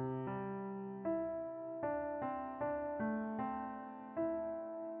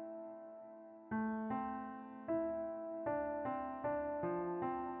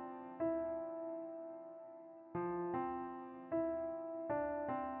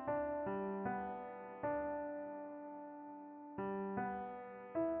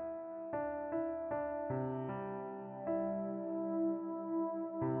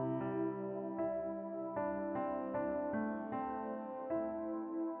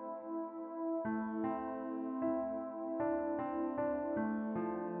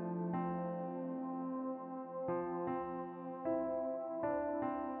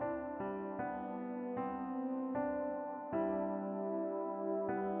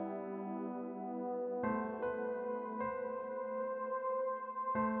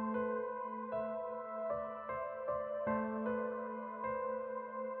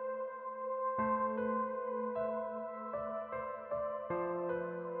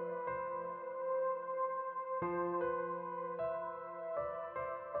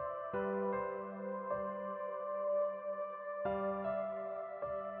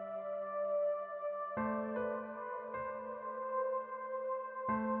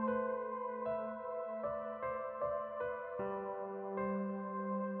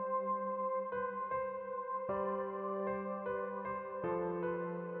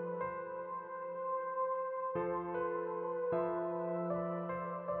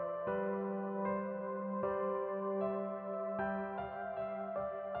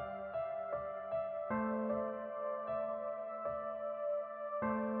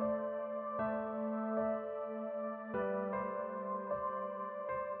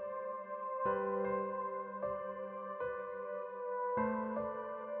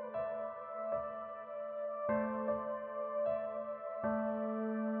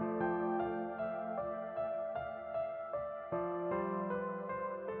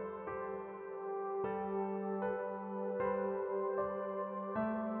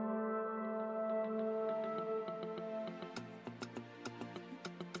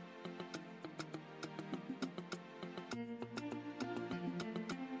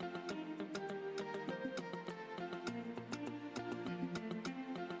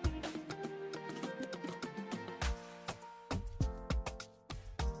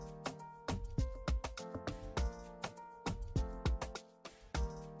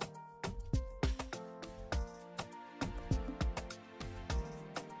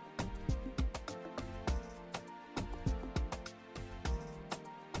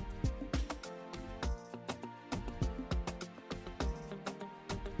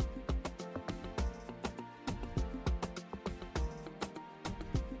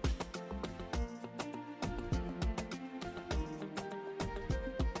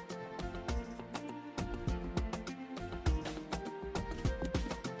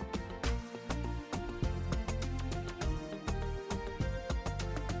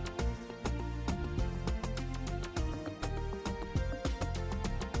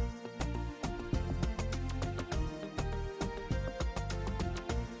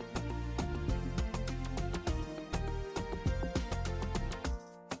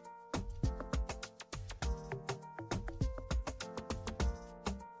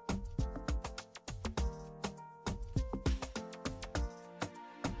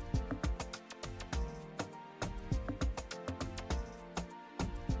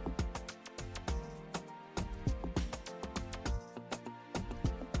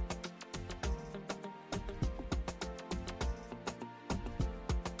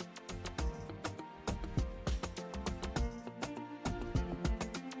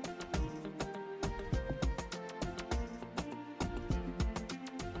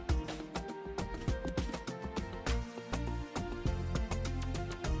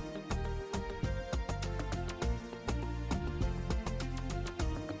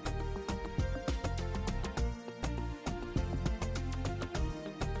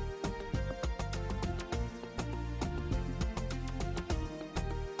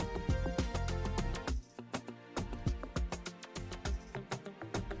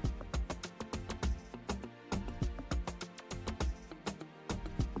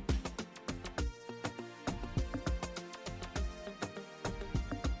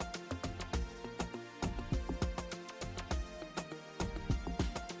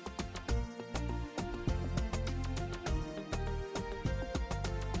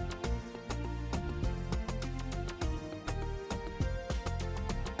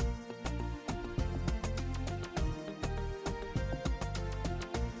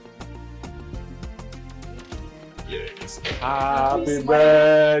 Yes. Happy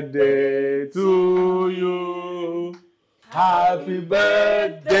birthday to you. Happy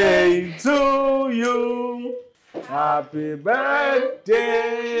birthday to you. Happy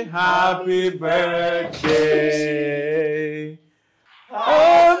birthday. Happy birthday.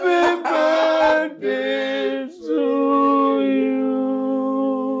 Happy birthday to you.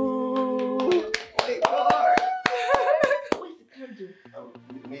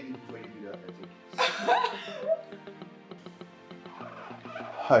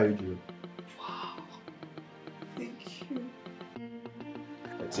 Hi, Ejiro. Wow. Thank you.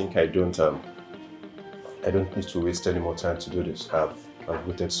 I think I don't need to waste any more time to do this. I've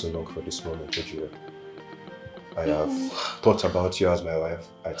waited so long for this moment, Ejiro. I have thought about you as my wife.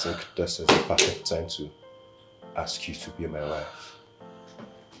 I think this is the perfect time to ask you to be my wife.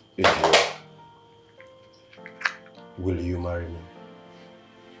 Ejiro, will you marry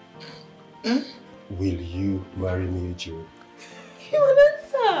me? Will you marry me, Ejiro? You will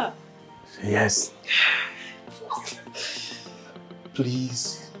answer. Yes.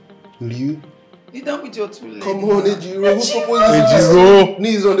 Please, will you? You done with your two legs. Come on, Ejiro. Who proposes this?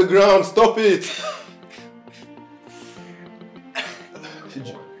 Knees on the ground. Stop it.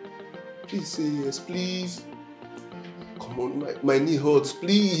 Please say yes, please. Come on, my knee hurts,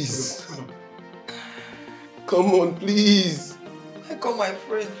 please. Come on, please. I call my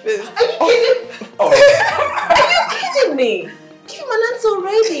friend first. Are you kidding? Are you kidding me? Give him an answer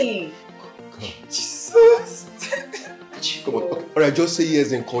already. Jesus. Come on. Okay. Alright, just say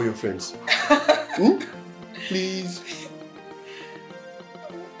yes and call your friends. Please.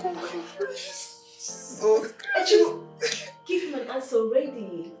 Call my friends. Ejiro, give him an answer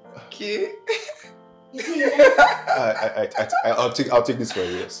already. Okay. You say yes? I'll take this for a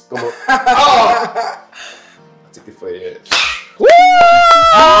yes. Come on. I'll take it for a yes.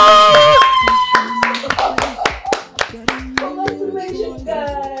 Congratulations,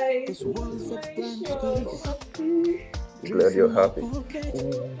 guys. Glad you're happy. Was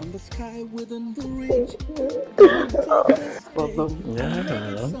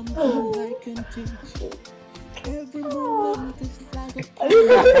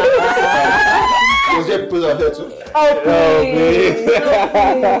there people out here too? Oh, please.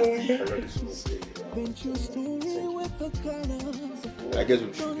 I guess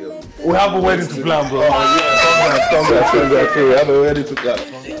we should go. We have a wedding to plan, bro. Congrats. We have a wedding to plan.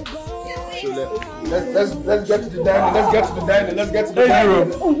 So let's get to the dining. Let's get to the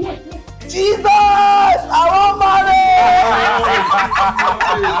dining. Jesus! I want money!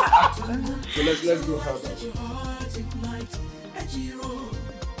 So let's go have that.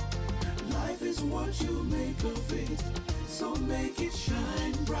 Life is what you make of it, so make it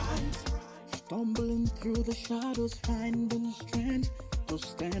shine bright. Stumbling through the shadows, finding strength to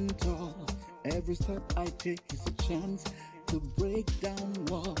stand tall. Every step I take is a chance to break down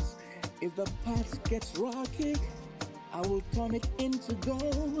walls. If the path gets rocky, I will turn it into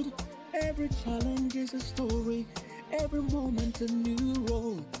gold. Every challenge is a story, every moment a new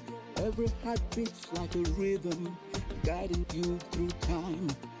road. Every heart beats like a rhythm, guiding you through time.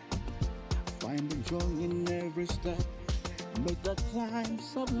 Finding joy in every step, make the climb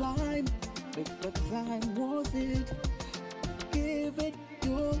sublime, make the climb worth it. Give it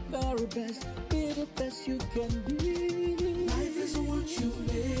your very best, be the best you can be. Life is what you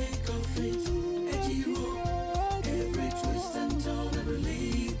make of it, Ejiro. Every twist and turn, every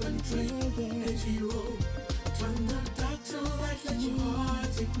leap and trip, Ejiro. Turn the dark to light, let your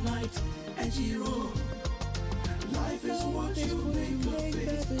heart ignite, Ejiro. Life is what you make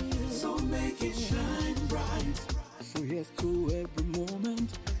of it, so make it shine bright. So here's to every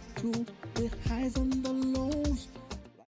moment, to the highs and the lows.